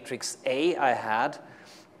the matrix A I had.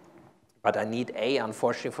 But I need A,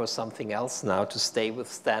 unfortunately, for something else now to stay with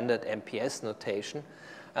standard MPS notation.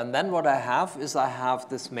 And then what I have is I have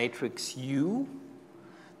this matrix U.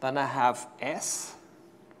 Then I have S.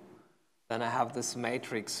 Then I have this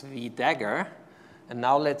matrix V dagger. And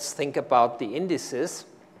now let's think about the indices.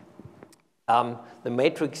 The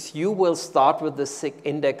matrix U will start with the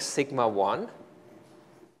index sigma 1.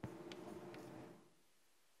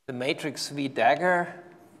 The matrix V dagger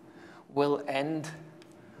will end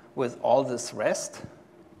with all this rest,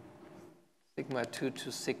 sigma 2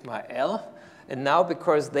 to sigma L. And now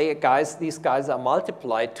because these guys are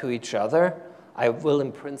multiplied to each other, I will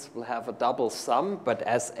in principle have a double sum, but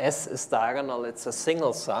as S is diagonal, it's a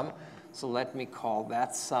single sum. So let me call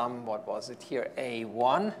that sum, what was it here,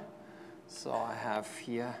 A1. So I have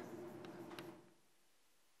here,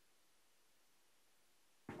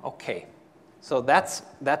 okay. So that's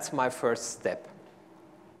my first step.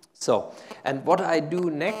 So, and what I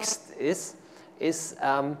do next is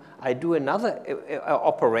I do another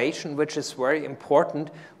operation which is very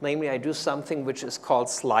important, namely I do something which is called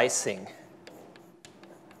slicing.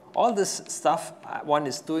 All this stuff one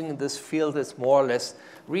is doing in this field is more or less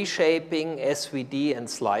reshaping, SVD, and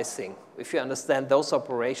slicing. If you understand those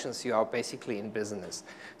operations, you are basically in business.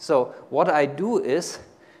 So what I do is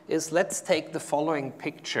let's take the following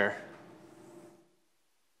picture.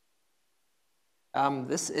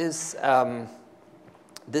 This is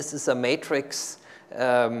a matrix.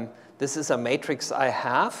 This is a matrix I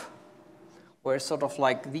have, where sort of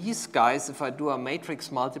like these guys, if I do a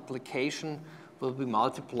matrix multiplication, will be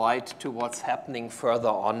multiplied to what's happening further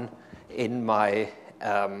on in my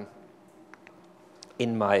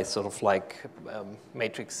sort of like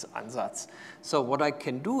matrix ansatz. So what I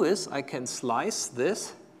can do is I can slice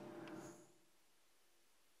this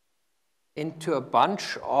into a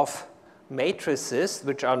bunch of matrices,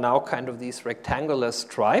 which are now kind of these rectangular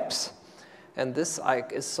stripes. And this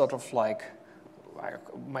is sort of like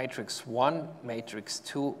matrix 1, matrix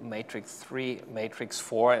 2, matrix 3, matrix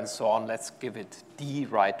 4, and so on. Let's give it D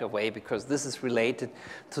right away, because this is related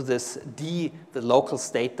to this D, the local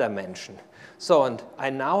state dimension. So,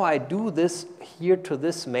 and now I do this here to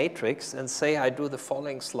this matrix and say I do the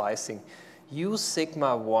following slicing. Use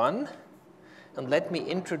sigma 1, and let me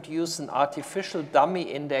introduce an artificial dummy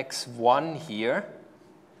index 1 here.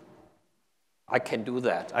 I can do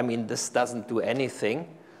that. I mean, this doesn't do anything.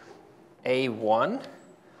 A1,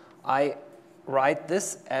 I write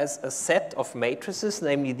this as a set of matrices,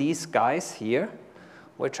 namely these guys here,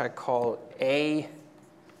 which I call A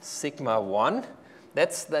sigma 1.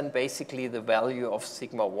 That's then basically the value of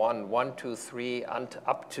sigma 1, 1, 2, 3, and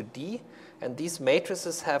up to D. And these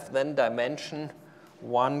matrices have then dimension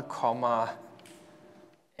 1, comma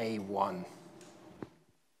A1.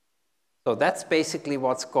 So that's basically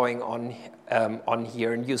what's going on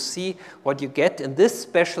here. And you see what you get in this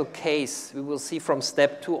special case. We will see from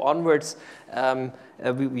step 2 onwards,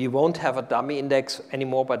 we won't have a dummy index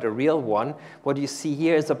anymore, but a real one. What you see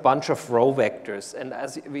here is a bunch of row vectors. And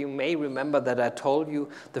as you may remember that I told you,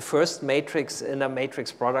 the first matrix in a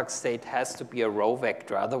matrix product state has to be a row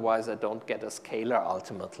vector. Otherwise, I don't get a scalar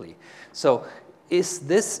ultimately. So is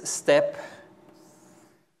this step,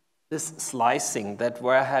 this slicing, that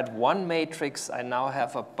where I had one matrix, I now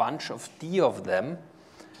have a bunch of D of them,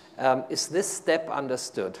 is this step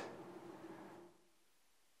understood?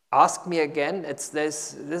 Ask me again. This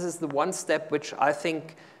is the one step which I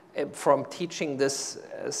think, from teaching this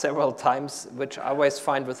several times, which I always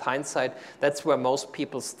find with hindsight, that's where most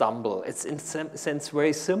people stumble. It's in some sense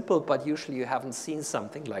very simple, but usually you haven't seen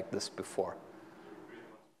something like this before.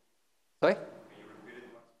 Sorry?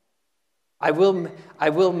 I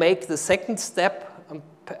will make the second step,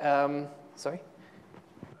 sorry?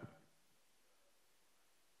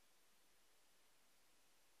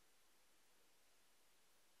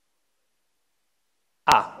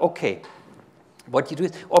 Okay. What you do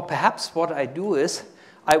is, or perhaps what I do is,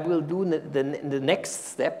 I will do the next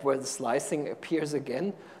step where the slicing appears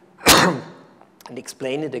again and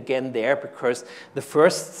explain it again there, because the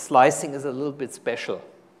first slicing is a little bit special.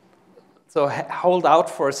 So hold out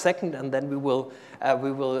for a second, and then we will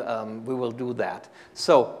do that.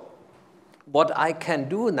 So what I can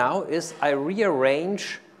do now is I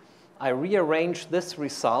rearrange this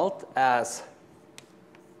result as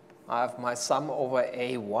I have my sum over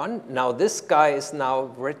A1. Now this guy is now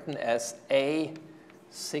written as A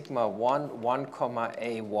sigma 1, 1 comma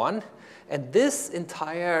A1. And this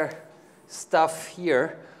entire stuff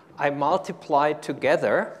here, I multiply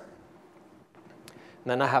together.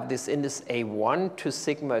 And then I have this index A1 to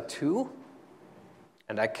sigma 2.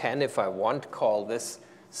 And I can, if I want, call this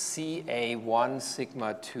CA1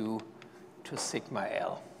 sigma 2 to sigma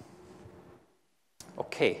L.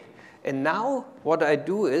 Okay. And now what I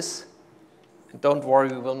do is, don't worry,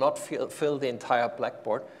 we will not fill the entire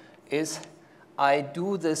blackboard, is I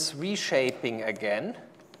do this reshaping again.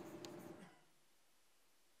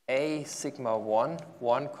 A sigma 1,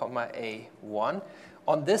 1 comma A1.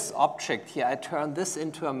 On this object here, I turn this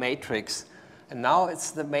into a matrix. And now it's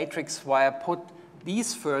the matrix where I put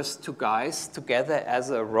these first two guys together as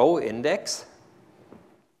a row index.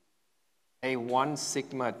 A1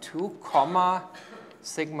 sigma 2, comma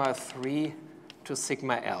sigma 3 to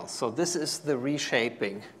sigma L. So this is the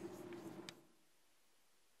reshaping.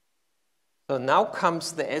 So now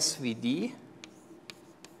comes the SVD.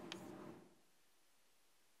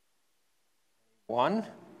 1.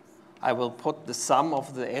 I will put the sum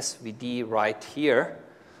of the SVD right here.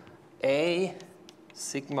 A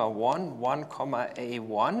sigma 1, 1 comma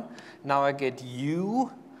A1. Now I get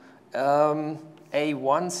U,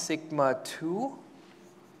 A1 sigma 2,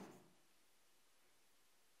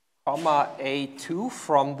 comma A2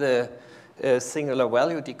 from the singular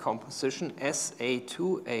value decomposition,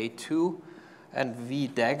 SA2, A2, and V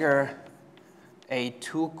dagger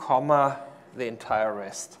A2, comma the entire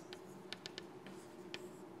rest.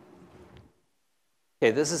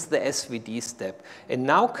 Okay, this is the SVD step. And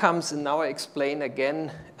now I explain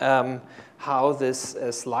again how this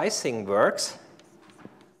slicing works.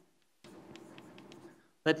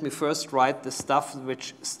 Let me first write the stuff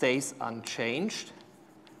which stays unchanged.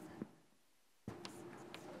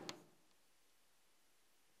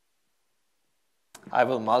 I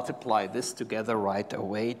will multiply this together right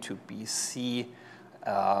away to be C,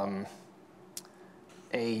 A2,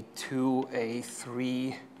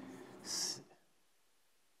 A3.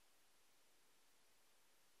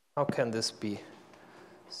 How can this be?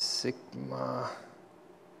 Sigma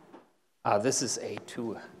This is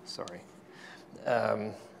A2, sorry.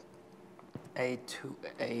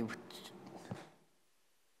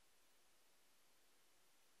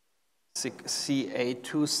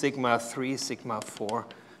 CA2 sigma 3 sigma 4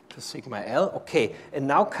 to sigma L. Okay, and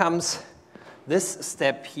now comes this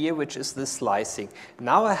step here, which is the slicing.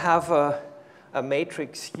 Now I have a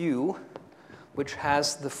matrix U, which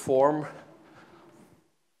has the following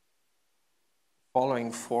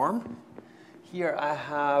form. Here I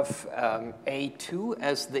have A2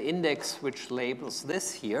 as the index which labels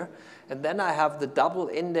this here. And then I have the double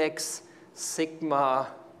index sigma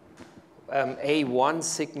A1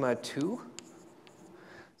 sigma 2.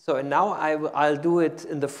 So and now I'll do it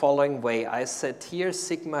in the following way. I set here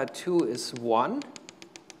sigma 2 is 1,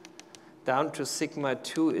 down to sigma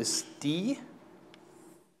 2 is D,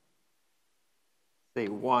 say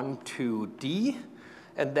 1, 2, D.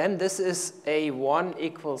 And then this is A1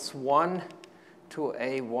 equals 1 to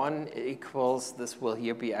A1 equals, this will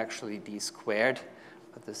here be actually D squared,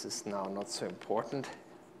 but this is now not so important.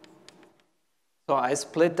 So I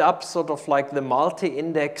split up sort of like the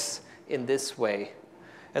multi-index in this way.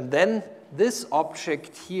 And then this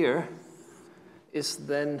object here is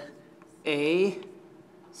then A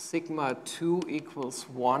sigma 2 equals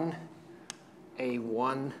 1,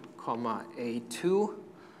 A1, comma A2.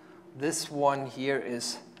 This one here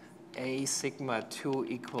is A sigma 2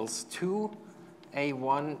 equals 2,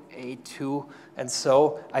 A1, A2. And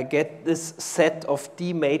so I get this set of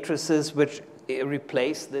D matrices which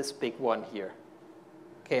replace this big one here.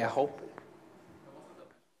 Okay, I hope.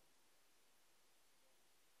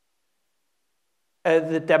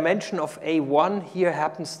 The dimension of A1 here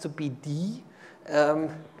happens to be D.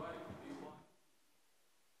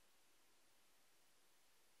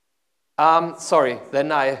 Sorry, then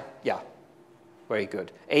yeah, very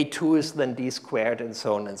good. A2 is then D squared and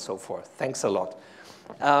so on and so forth. Thanks a lot.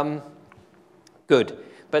 Good,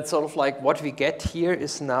 but sort of like what we get here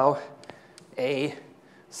is now A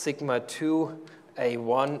sigma 2,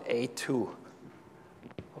 A1, A2.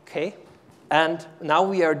 Okay, and now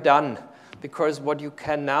we are done. Because what you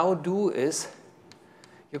can now do is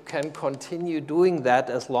you can continue doing that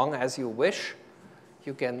as long as you wish.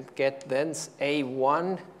 You can get then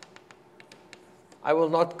A1. I will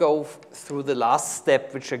not go through the last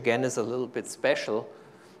step, which again is a little bit special.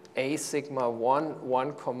 A sigma 1,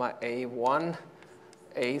 1, comma A1,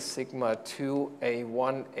 A sigma 2,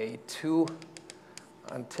 A1, A2,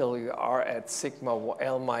 until you are at sigma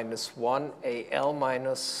L minus 1, A L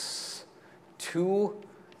minus 2,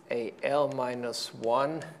 A L minus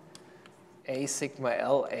 1, A sigma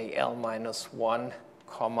L, A L minus 1,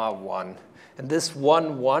 comma 1. And this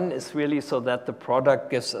 1, 1 is really so that the product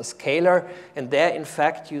gives a scalar. And there, in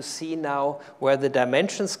fact, you see now where the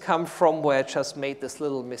dimensions come from, where I just made this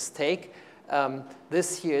little mistake.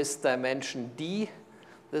 This here is dimension D.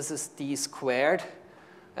 This is D squared.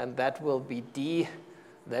 And that will be D.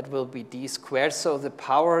 That will be D squared. So the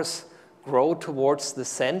powers grow towards the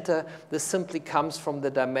center. This simply comes from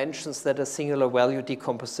the dimensions that a singular value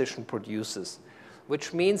decomposition produces,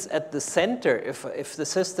 which means at the center, if the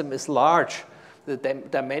system is large, the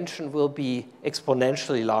dimension will be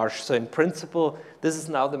exponentially large. So in principle, this is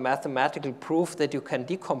now the mathematical proof that you can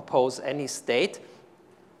decompose any state.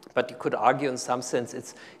 But you could argue in some sense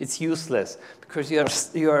it's useless because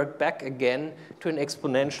you are back again to an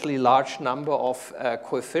exponentially large number of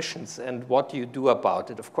coefficients and what do you do about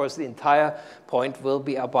it. Of course, the entire point will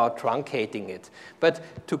be about truncating it. But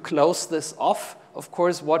to close this off, of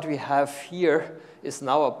course, what we have here is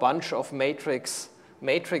now a bunch of matrix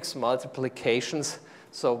multiplications.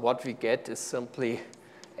 So what we get is simply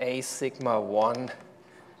A sigma 1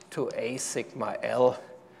 to A sigma L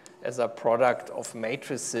as a product of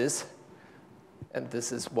matrices, and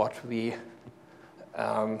this is what we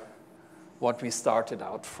started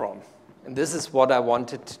out from. And this is what I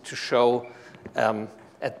wanted to show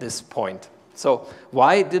at this point. So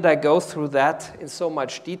why did I go through that in so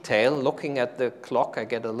much detail? Looking at the clock, I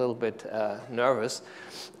get a little bit nervous.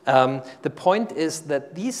 The point is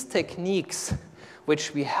that these techniques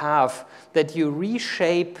which we have, that you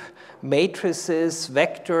reshape matrices,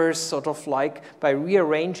 vectors, sort of like by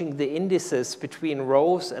rearranging the indices between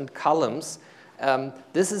rows and columns.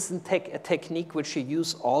 This is a technique which you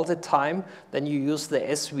use all the time. Then you use the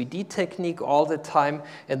SVD technique all the time.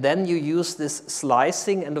 And then you use this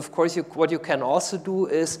slicing. And of course, what you can also do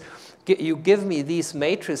is you give me these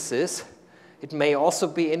matrices. It may also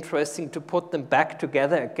be interesting to put them back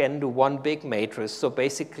together again to one big matrix. So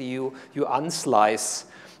basically, you unslice.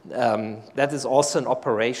 That is also an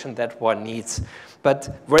operation that one needs.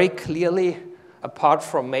 But very clearly, apart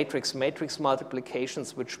from matrix-matrix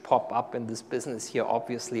multiplications, which pop up in this business here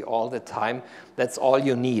obviously all the time, that's all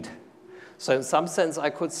you need. So in some sense, I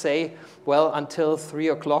could say, well, until 3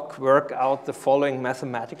 o'clock, work out the following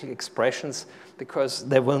mathematical expressions, because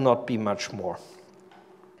there will not be much more,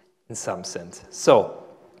 in some sense. So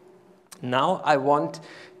now I want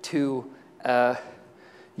to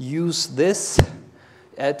use this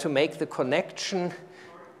to make the connection.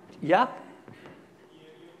 Yeah?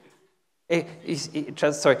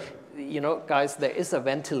 Just sorry. You know, guys, there is a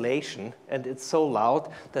ventilation, and it's so loud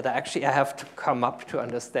that I have to come up to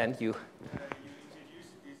understand you.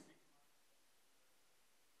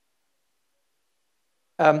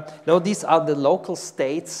 No, these are the local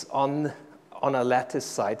states on a lattice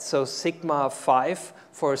side. So sigma 5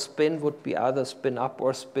 for a spin would be either spin up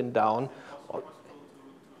or spin down.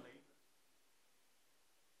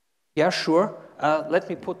 Yeah, sure. Let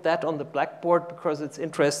me put that on the blackboard because it's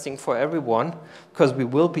interesting for everyone, because we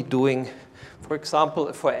will be doing, for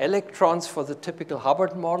example, for electrons, for the typical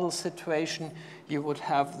Hubbard model situation, you would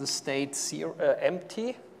have the state zero,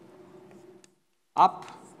 empty, up,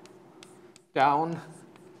 down,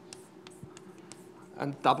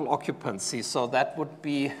 and double occupancy. So that would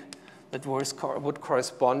be, would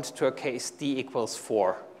correspond to a case D equals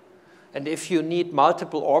 4. And if you need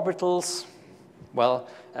multiple orbitals, well,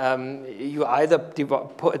 you either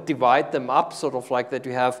divide them up, sort of like that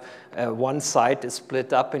you have one side is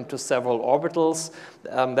split up into several orbitals.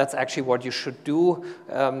 That's actually what you should do.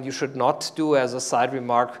 You should not do, as a side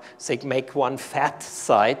remark, say make one fat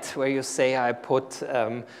side where you say I put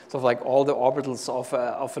sort of like all the orbitals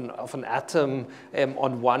of an atom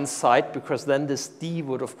on one side, because then this D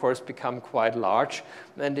would of course become quite large.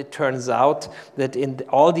 And it turns out that in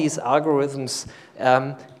all these algorithms,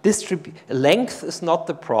 length is not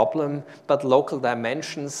the problem, but local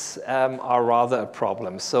dimensions are rather a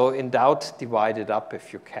problem. So in doubt, divide it up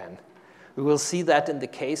if you can. We will see that in the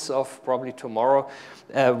case of probably tomorrow,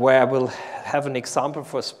 where I will have an example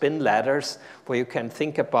for spin ladders, where you can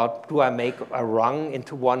think about, do I make a rung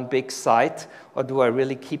into one big site, or do I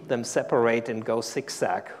really keep them separate and go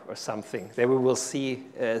zigzag or something? There we will see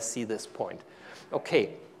this point. Okay.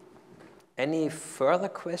 Any further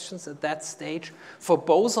questions at that stage? For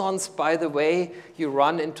bosons, by the way, you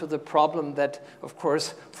run into the problem that, of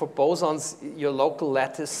course, for bosons, your local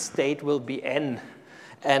lattice state will be n.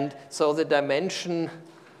 And so the dimension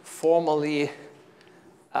formally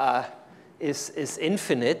is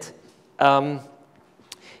infinite. Often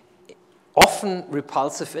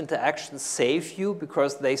repulsive interactions save you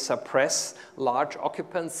because they suppress large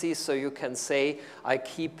occupancy. So you can say, I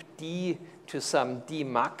keep D to some D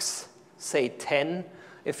max, say 10,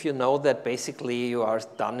 if you know that basically you are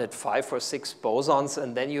done at 5 or 6 bosons,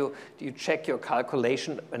 and then you check your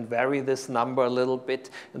calculation and vary this number a little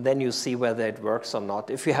bit, and then you see whether it works or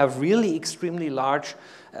not. If you have really extremely large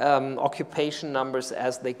occupation numbers,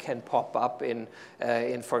 as they can pop up in,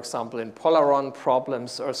 for example, in Polaron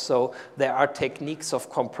problems or so, there are techniques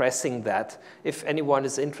of compressing that. If anyone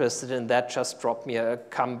is interested in that, just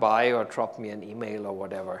come by or drop me an email or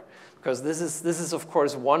whatever. Because this is, of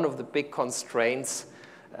course, one of the big constraints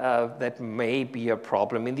that may be a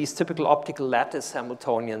problem. In these typical optical lattice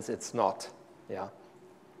Hamiltonians, it's not. Yeah.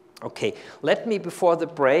 Okay, let me, before the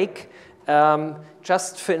break,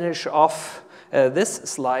 just finish off this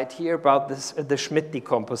slide here about the Schmidt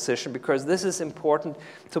decomposition, because this is important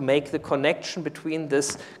to make the connection between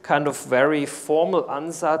this kind of very formal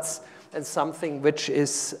ansatz and something which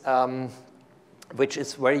is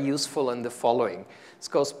very useful in the following. This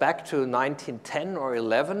goes back to 1910 or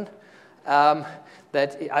 11.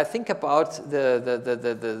 That I think about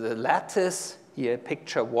the lattice, here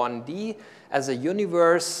picture 1D, as a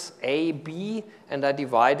universe A, B, and I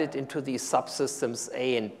divide it into these subsystems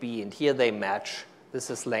A and B, and here they match. This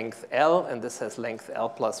is length L, and this has length L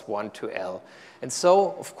plus 1 to L. And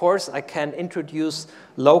so, of course, I can introduce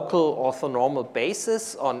local orthonormal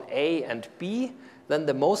basis on A and B. Then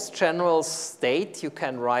the most general state you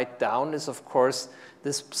can write down is, of course,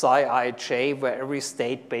 this psi ij, where every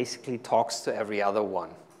state basically talks to every other one.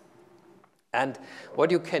 And what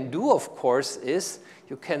you can do, of course, is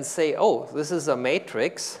you can say, oh, this is a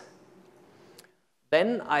matrix.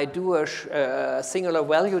 Then I do a singular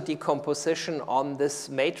value decomposition on this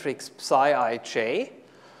matrix psi ij.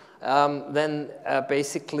 Then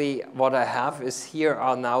basically what I have is here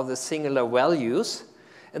are now the singular values.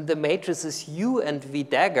 And the matrices U and V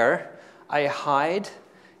dagger I hide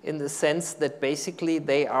in the sense that basically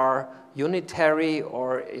they are unitary,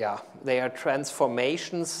 or they are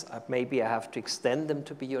transformations. Maybe I have to extend them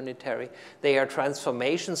to be unitary. They are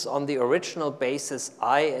transformations on the original basis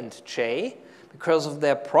I and J, because of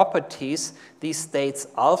their properties, these states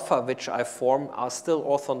alpha, which I form, are still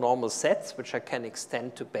orthonormal sets, which I can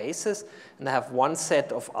extend to bases. And I have one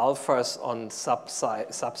set of alphas on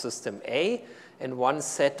subsystem A, and one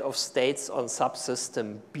set of states on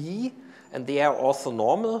subsystem B, and they are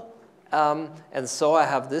orthonormal. And so I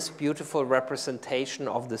have this beautiful representation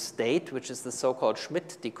of the state, which is the so-called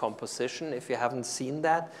Schmidt decomposition, if you haven't seen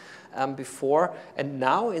that before. And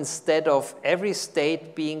now, instead of every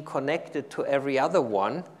state being connected to every other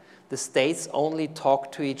one, the states only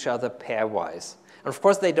talk to each other pairwise. And of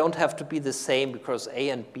course, they don't have to be the same, because A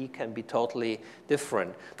and B can be totally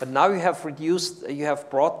different. But now you have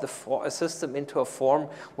brought the system into a form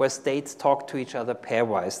where states talk to each other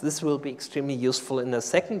pairwise. This will be extremely useful in a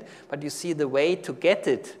second, but you see the way to get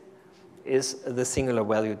it is the singular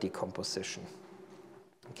value decomposition.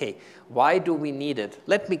 Okay, why do we need it?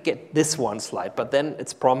 Let me get this one slide, but then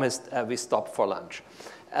it's promised we stop for lunch.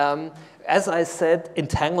 As I said,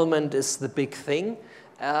 entanglement is the big thing.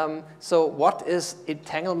 So what is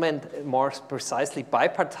entanglement, more precisely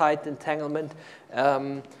bipartite entanglement,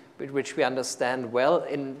 which we understand well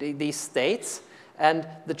in these states? And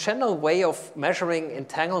the general way of measuring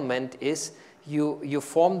entanglement is you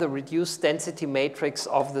form the reduced density matrix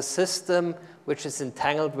of the system which is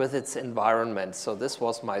entangled with its environment. So this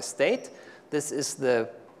was my state. This is the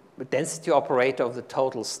density operator of the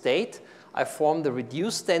total state. I form the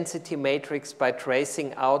reduced density matrix by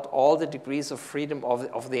tracing out all the degrees of freedom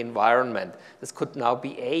of the environment. This could now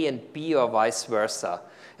be A and B or vice versa.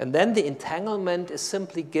 And then the entanglement is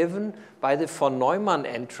simply given by the von Neumann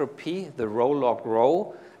entropy, the rho log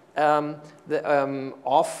rho,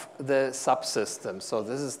 of the subsystem. So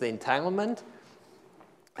this is the entanglement.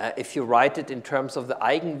 If you write it in terms of the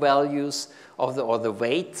eigenvalues of or the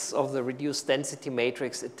weights of the reduced density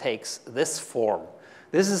matrix, it takes this form.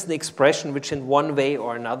 This is an expression which in one way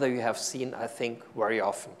or another you have seen, I think, very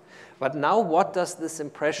often. But now what does this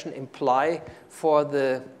impression imply for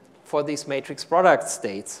these matrix product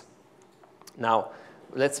states? Now,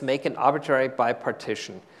 let's make an arbitrary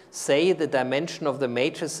bipartition. Say the dimension of the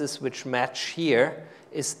matrices which match here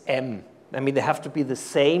is M. I mean, they have to be the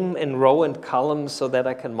same in row and column so that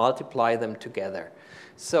I can multiply them together.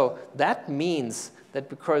 So that means that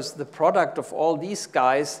because the product of all these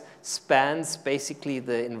guys spans basically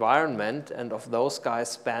the environment, and of those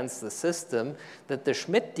guys spans the system, that the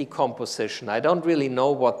Schmidt decomposition, I don't really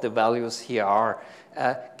know what the values here are,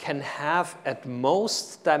 can have at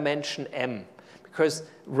most dimension M. Because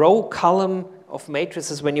row column of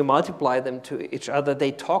matrices, when you multiply them to each other,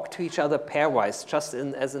 they talk to each other pairwise, just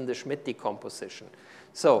as in the Schmidt decomposition.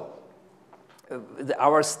 So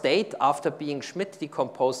our state, after being Schmidt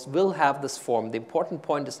decomposed, will have this form. The important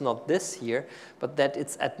point is not this here, but that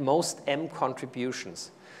it's at most M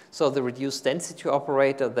contributions. So the reduced density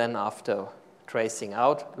operator then, after tracing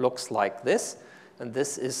out, looks like this. And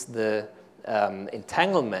this is the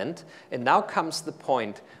entanglement. And now comes the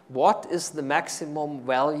point. What is the maximum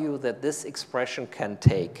value that this expression can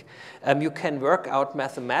take? You can work out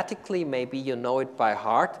mathematically, maybe you know it by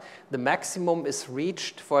heart. The maximum is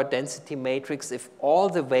reached for a density matrix if all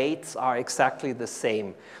the weights are exactly the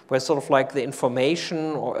same, where sort of like the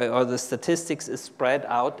information or the statistics is spread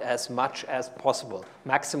out as much as possible.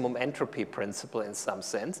 Maximum entropy principle in some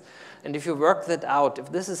sense. And if you work that out,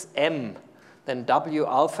 if this is M, then W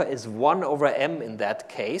alpha is 1 over M in that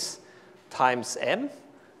case, times M.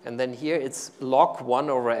 And then here it's log 1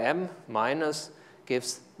 over M minus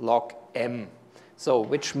gives log M. So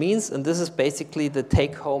which means, and this is basically the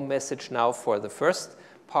take-home message now for the first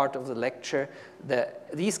part of the lecture,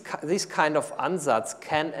 that these kind of ansatz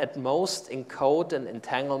can at most encode an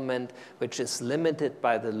entanglement which is limited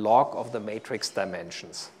by the log of the matrix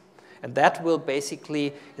dimensions. And that will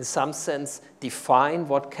basically, in some sense, define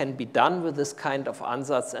what can be done with this kind of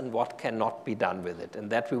ansatz and what cannot be done with it. And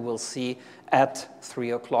that we will see at 3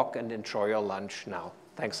 o'clock, and enjoy your lunch now.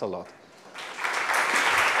 Thanks a lot.